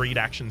some greed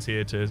actions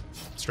here to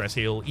stress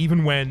heal,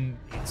 even when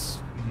it's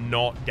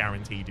not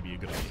guaranteed to be a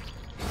good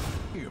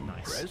idea.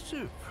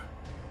 Impressive. Nice.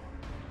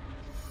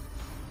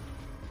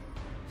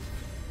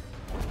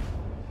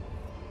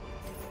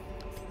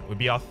 That would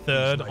be our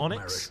third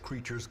Onyx.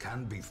 Creatures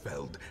can be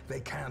felled. They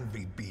can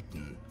be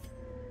beaten.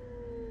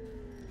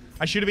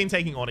 I should have been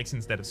taking Onyx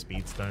instead of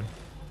Speedstone.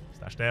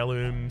 Stashed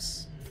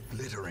heirlooms.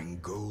 Glittering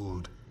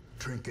gold,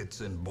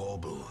 trinkets and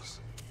baubles.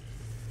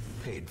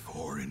 Paid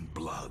for in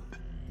blood.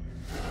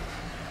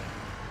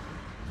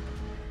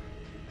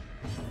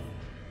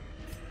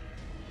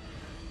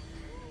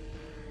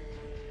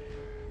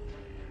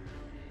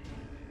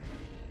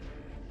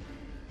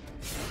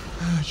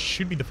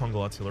 Should be the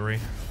fungal artillery.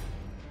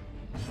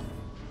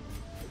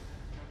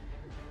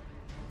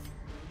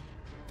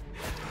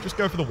 Just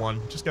go for the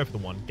one. Just go for the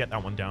one. Get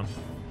that one down.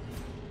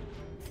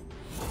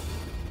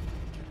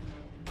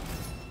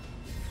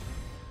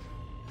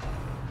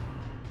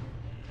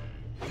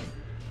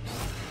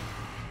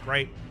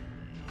 Great.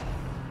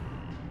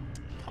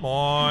 Come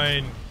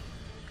on.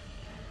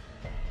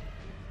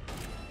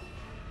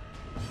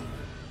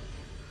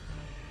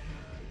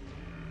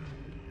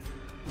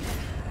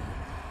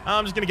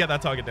 I'm just going to get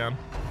that target down.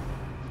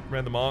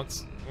 Random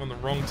marks on the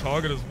wrong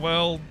target as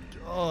well.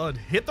 God,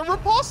 hit the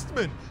riposte!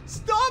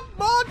 Stop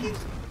marking!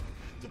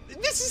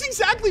 This is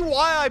exactly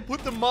why I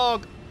put the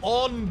mark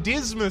on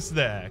Dismas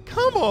there.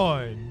 Come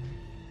on.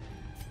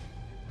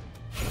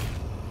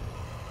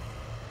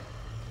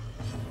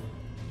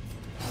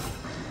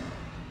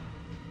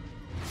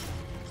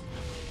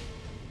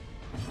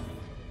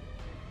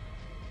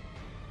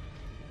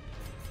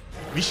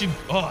 We should...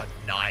 Oh,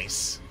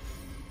 nice.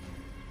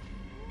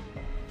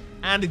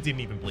 And it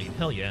didn't even bleed.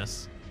 Hell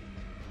yes.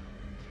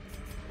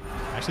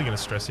 Actually going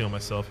to stress heal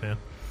myself here.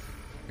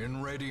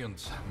 In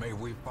Radiance, may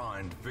we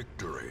find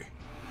victory.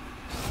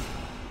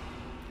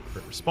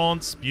 Crit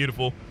response.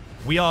 Beautiful.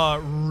 We are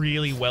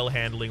really well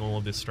handling all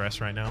of this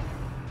stress right now.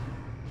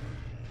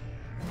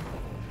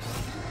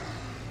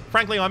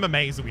 Frankly, I'm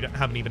amazed that we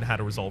haven't even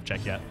had a resolve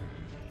check yet.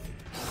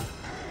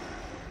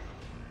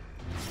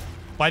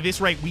 By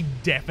this rate, we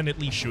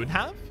definitely should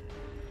have.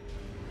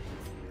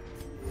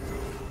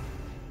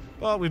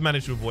 But we've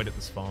managed to avoid it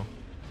this far.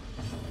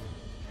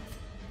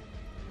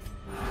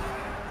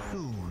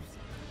 Soothed.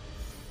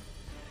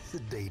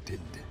 Sedated.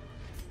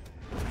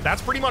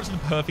 That's pretty much the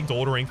perfect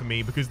ordering for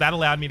me, because that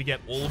allowed me to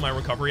get all of my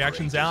recovery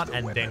actions out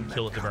and then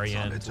kill at the very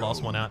end.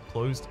 Last one out,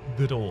 closed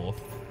the door.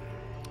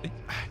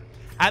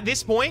 At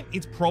this point,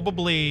 it's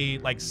probably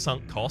like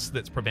sunk cost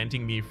that's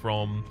preventing me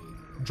from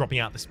dropping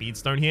out the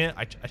speedstone here.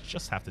 I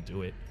just have to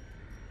do it.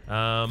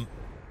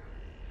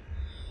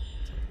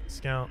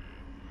 Scout.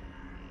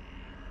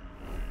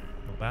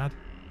 Not bad.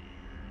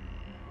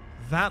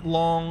 That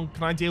long.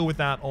 Can I deal with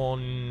that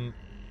on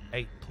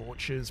 8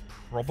 torches?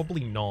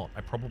 Probably not.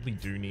 I probably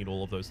do need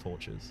all of those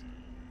torches.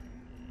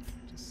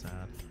 Just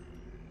sad.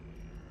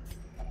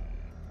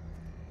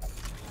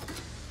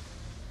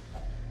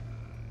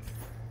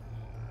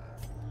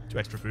 Two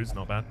extra foods,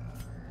 not bad.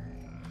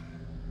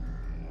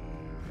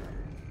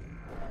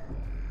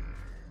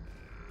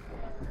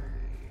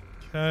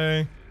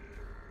 Okay.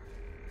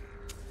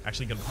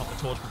 Actually gonna pump the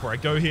torch before I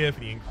go here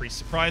for the increased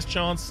surprise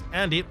chance,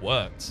 and it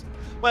worked.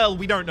 Well,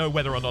 we don't know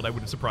whether or not I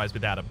would have surprised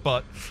without it,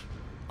 but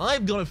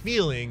I've got a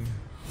feeling,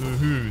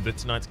 that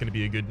tonight's gonna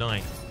be a good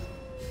night.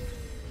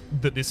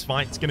 That this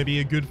fight's gonna be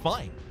a good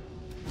fight.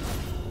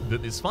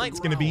 That this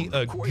fight's gonna be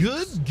a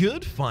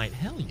good fight.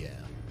 Hell yeah.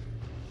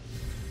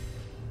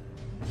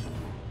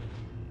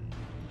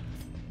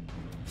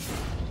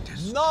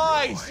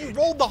 Nice! He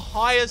rolled the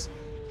highest.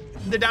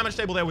 The damage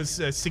table there was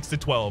 6 to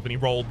 12, and he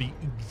rolled the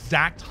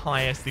exact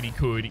highest that he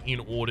could in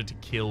order to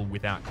kill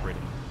without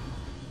critting.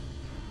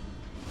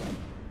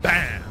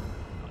 Bam!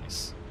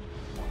 Nice.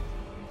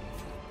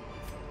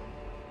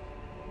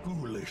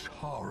 Ghoulish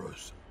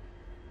horrors.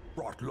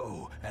 Brought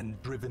low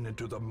and driven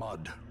into the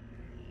mud.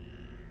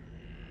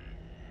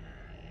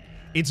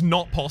 It's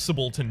not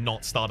possible to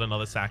not start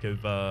another sack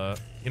of,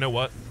 you know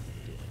what?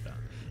 Do it like that.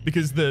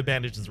 Because the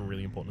bandages are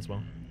really important as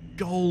well.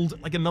 Gold,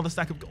 like another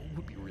stack of gold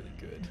would be really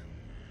good.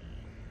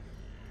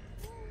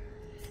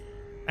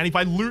 And if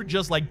I loot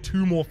just like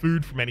 2 more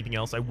food from anything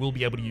else, I will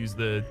be able to use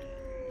the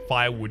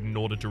firewood in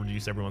order to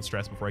reduce everyone's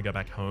stress before I go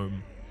back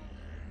home.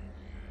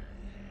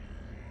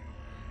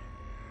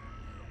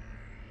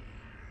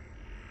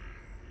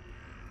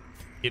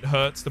 It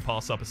hurts to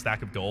pass up a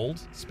stack of gold,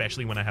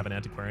 especially when I have an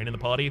antiquarian in the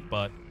party,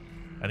 but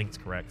I think it's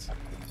correct.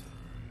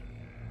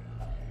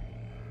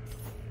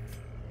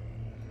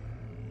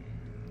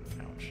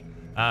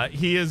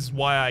 Here's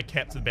why I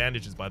kept the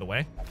bandages, by the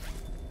way.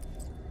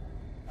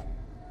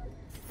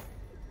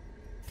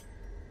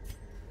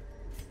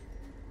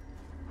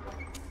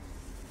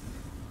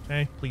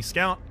 Okay, please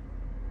scout.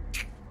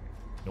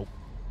 Nope.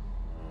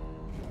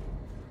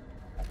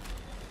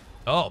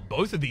 Oh,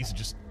 both of these are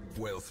just...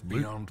 Wealth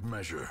beyond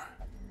measure.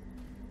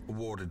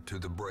 Awarded to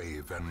the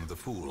brave and the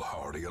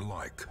foolhardy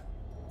alike.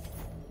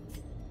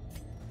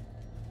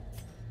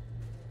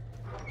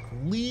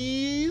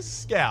 Please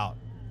scout.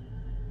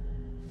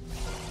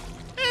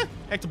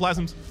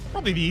 Ectoplasms.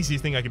 Probably the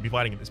easiest thing I could be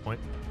fighting at this point.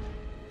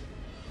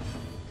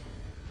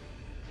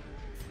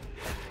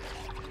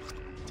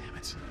 Damn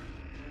it.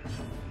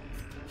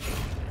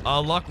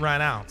 Our luck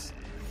ran out.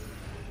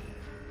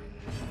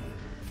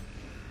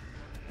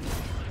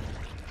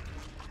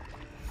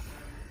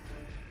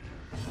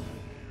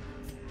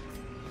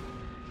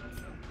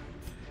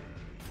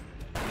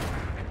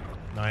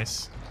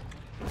 Nice.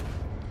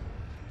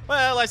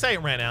 Well, I say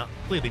it ran out.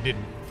 Clearly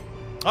didn't.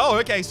 Oh,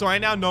 okay, so I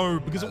now know,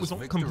 because it was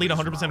complete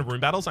 100% of room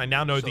battles, I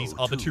now know these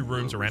other 2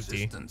 rooms are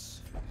empty.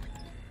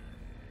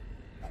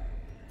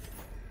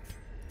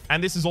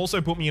 And this has also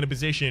put me in a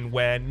position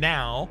where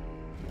now,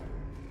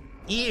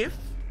 if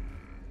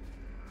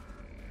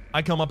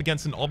I come up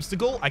against an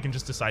obstacle, I can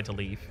just decide to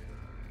leave.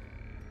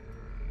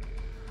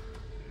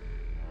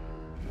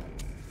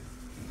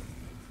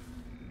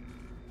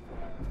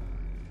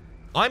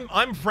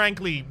 I'm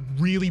frankly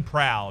really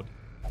proud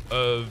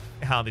of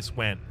how this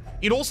went.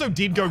 It also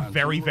did go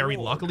very, very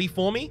luckily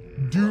for me.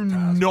 Do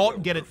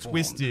not get it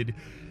twisted.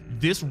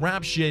 This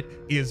rap shit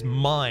is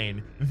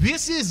mine.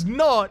 This is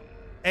not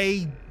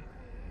a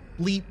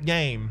bleep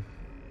game.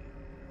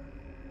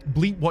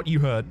 Bleep what you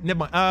heard. Never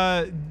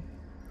mind.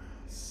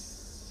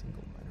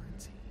 Single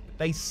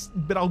minority.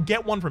 But I'll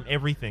get one from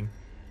everything.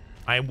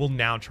 I will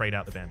now trade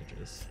out the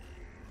bandages.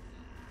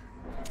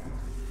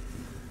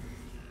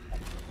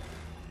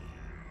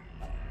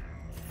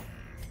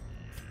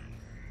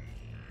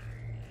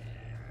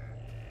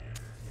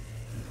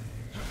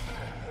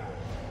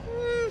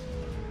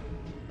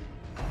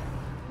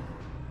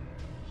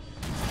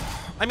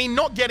 I mean,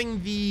 not getting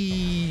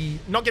the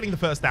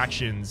first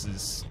actions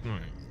is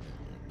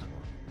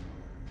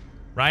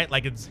right.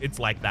 Like it's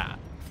like that.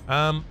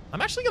 I'm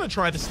actually gonna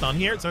try the stun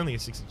here. It's only a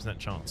 60%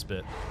 chance,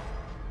 but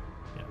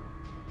yeah.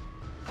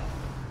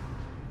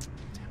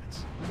 Damn it.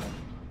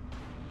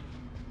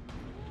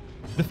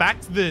 The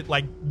fact that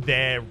like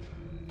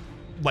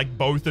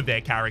both of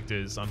their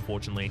characters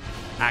unfortunately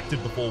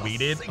acted before we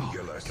did.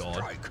 Oh,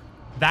 God,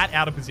 that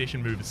out of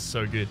position move is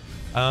so good.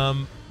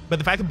 But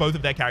the fact that both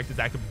of their characters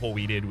acted before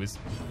we did was,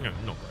 not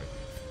great.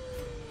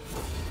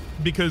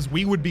 Because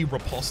we would be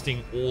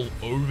riposting all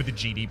over the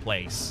GD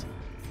place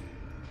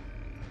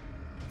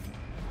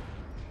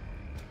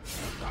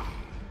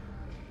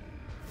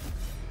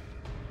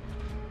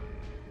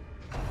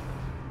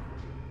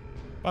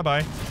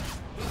Bye-bye.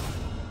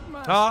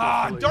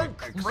 Ah, don't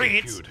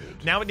crit!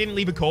 Now it didn't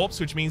leave a corpse,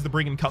 which means the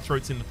Brigand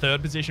Cutthroat's in the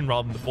 3rd position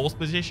rather than the 4th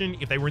position.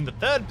 If they were in the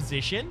 3rd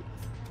position,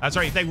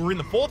 if they were in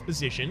the 4th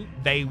position,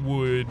 they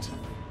would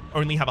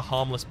only have a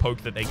harmless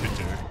poke that they could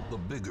do. The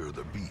bigger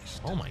the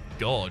beast. Oh my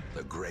god.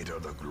 The greater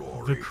the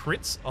glory. The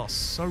crits are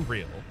so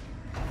real.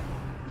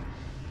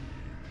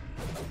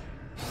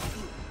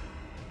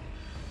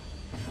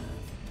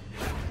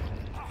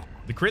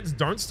 The crits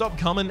don't stop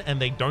coming, and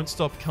they don't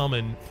stop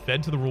coming.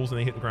 Fed to the rules, and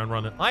they hit the ground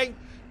running.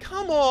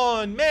 Come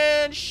on,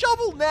 man.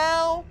 Shovel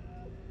now.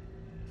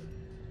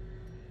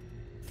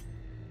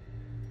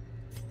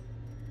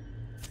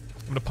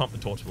 I'm going to pump the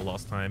torch for the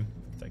last time.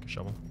 Take a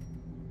shovel.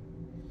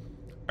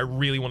 I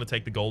really want to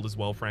take the gold as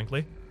well,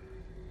 frankly.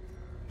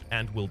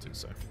 And will do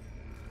so.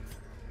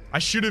 I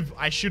should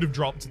have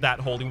dropped that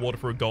holding water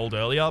for a gold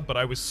earlier, but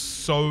I was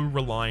so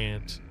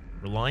reliant.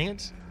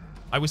 Reliant?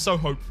 I was so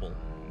hopeful,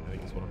 I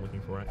think is what I'm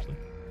looking for, actually.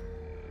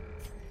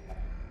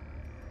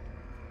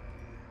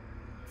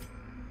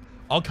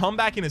 I'll come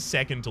back in a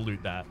second to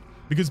loot that,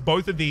 because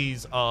both of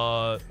these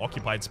are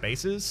occupied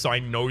spaces, so I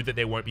know that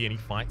there won't be any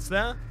fights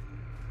there.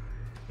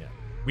 Yeah.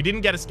 We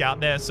didn't get a scout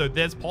there, so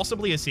there's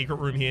possibly a secret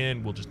room here,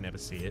 and we'll just never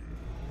see it.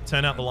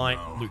 Turn out the light,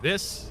 loot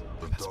this.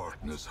 The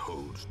darkness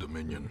holds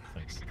dominion.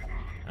 Thanks.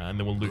 And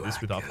then we'll loot this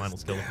with our final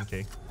skeleton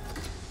key.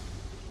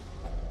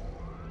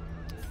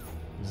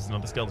 This is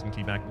another skeleton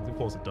key back. Of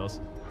course it does.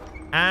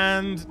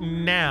 And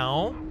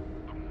now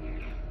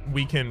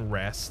we can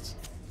rest.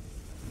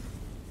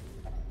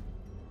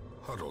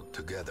 Huddled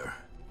together,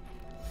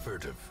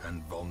 furtive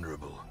and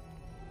vulnerable.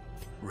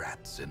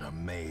 Rats in a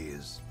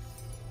maze.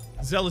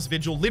 Zealous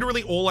Vigil.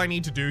 Literally all I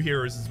need to do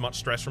here is as much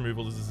stress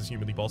removal as is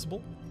humanly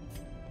possible.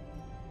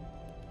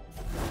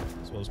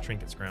 As well as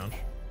Trinket Scrounge.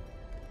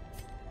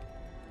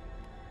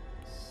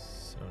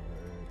 So,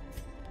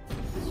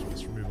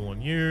 stress removal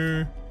on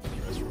you.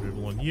 Stress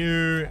removal on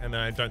you. And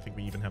then I don't think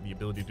we even have the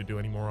ability to do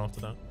any more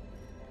after that.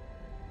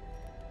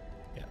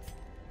 Yeah.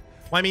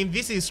 Well, I mean,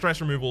 this is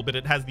stress removal, but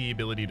it has the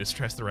ability to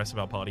stress the rest of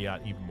our party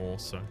out even more,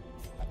 so.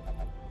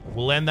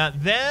 We'll end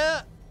that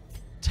there.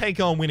 Take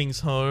our winnings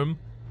home.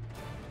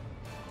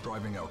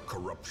 Driving out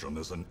corruption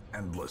is an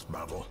endless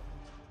battle,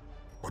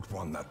 but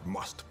one that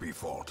must be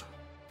fought.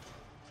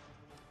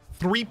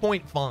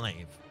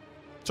 3.5.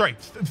 Sorry,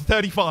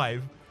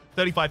 35.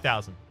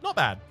 35,000. Not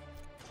bad.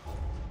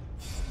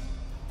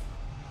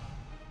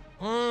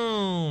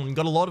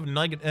 Got a lot of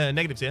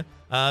negatives here.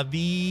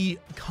 The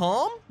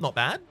Calm, not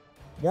bad.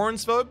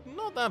 Warren's Phobe,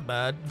 not that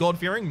bad.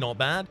 God-Fearing, not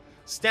bad.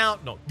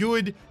 Stout, not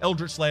good.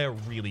 Eldritch Slayer,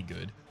 really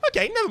good.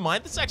 Okay, never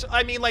mind. This actually,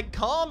 I mean, like,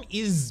 Calm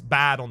is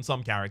bad on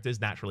some characters,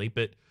 naturally,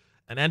 but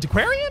an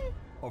Antiquarian?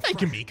 They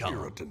can be calm.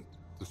 Irritant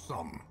to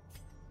some.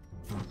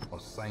 A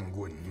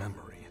sanguine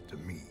memory to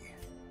me.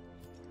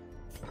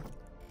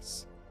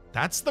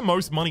 That's the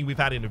most money we've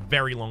had in a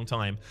very long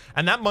time.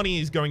 And that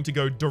money is going to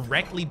go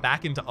directly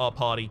back into our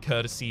party,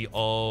 courtesy of...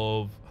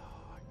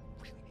 Oh, I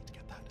really need to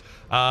get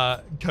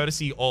that.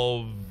 Courtesy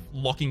of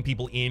locking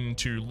people in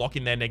to lock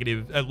in their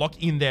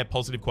lock in their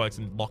positive quirks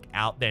and lock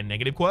out their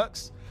negative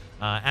quirks.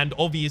 And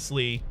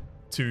obviously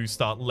to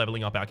start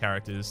leveling up our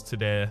characters to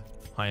their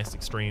highest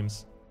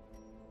extremes.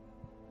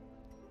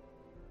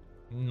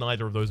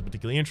 Neither of those are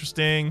particularly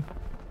interesting.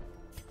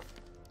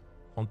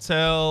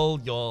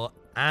 Hontel, your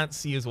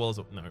antsy as well as...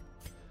 No.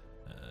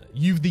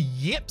 You've the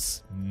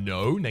yips?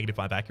 No.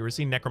 -5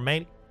 accuracy.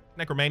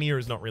 Necromania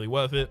is not really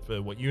worth it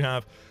for what you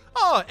have.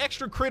 Oh,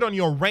 extra crit on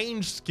your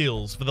range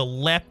skills for the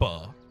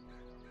leper.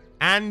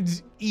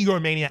 And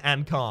Egomania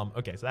and Calm.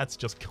 Okay, so that's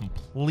just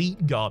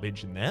complete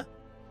garbage in there.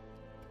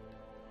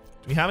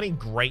 Do we have any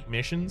great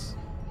missions?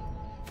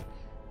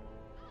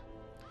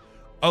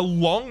 A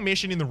long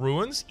mission in the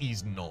ruins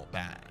is not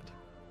bad.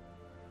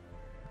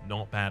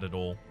 Not bad at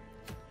all.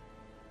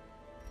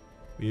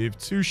 We have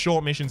 2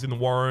 short missions in the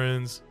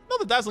Warrens. No,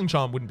 the Dazzling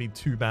Charm wouldn't be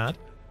too bad.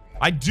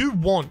 I do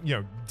want, you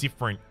know,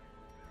 different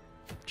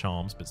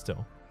charms, but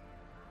still.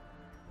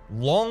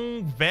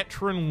 Long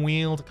Veteran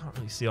Wield. I can't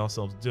really see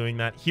ourselves doing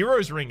that.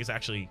 Hero's Ring is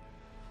actually...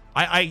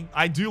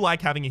 I do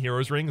like having a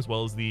Hero's Ring as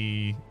well as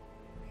the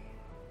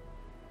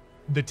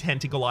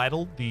Tentacle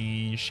Idol.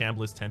 The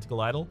Shambler's Tentacle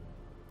Idol.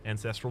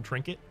 Ancestral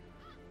Trinket.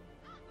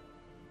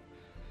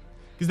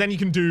 Because then you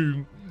can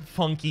do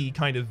funky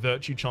kind of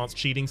virtue chance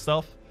cheating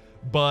stuff.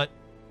 But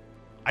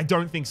I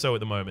don't think so at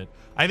the moment.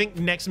 I think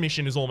next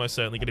mission is almost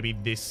certainly going to be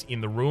this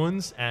in the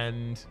ruins,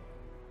 and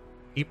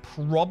it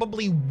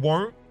probably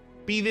won't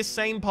be this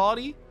same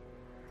party.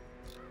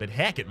 But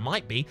heck, it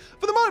might be.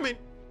 For the moment,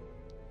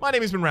 my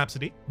name has been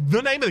Rhapsody.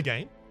 The name of the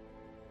game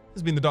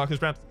has been the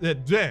Darkest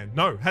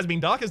has been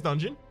Darkest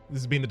Dungeon. This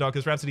has been the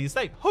Darkest Rhapsody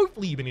Estate.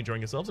 Hopefully you've been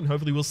enjoying yourselves, and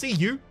hopefully we'll see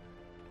you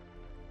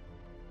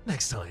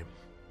next time.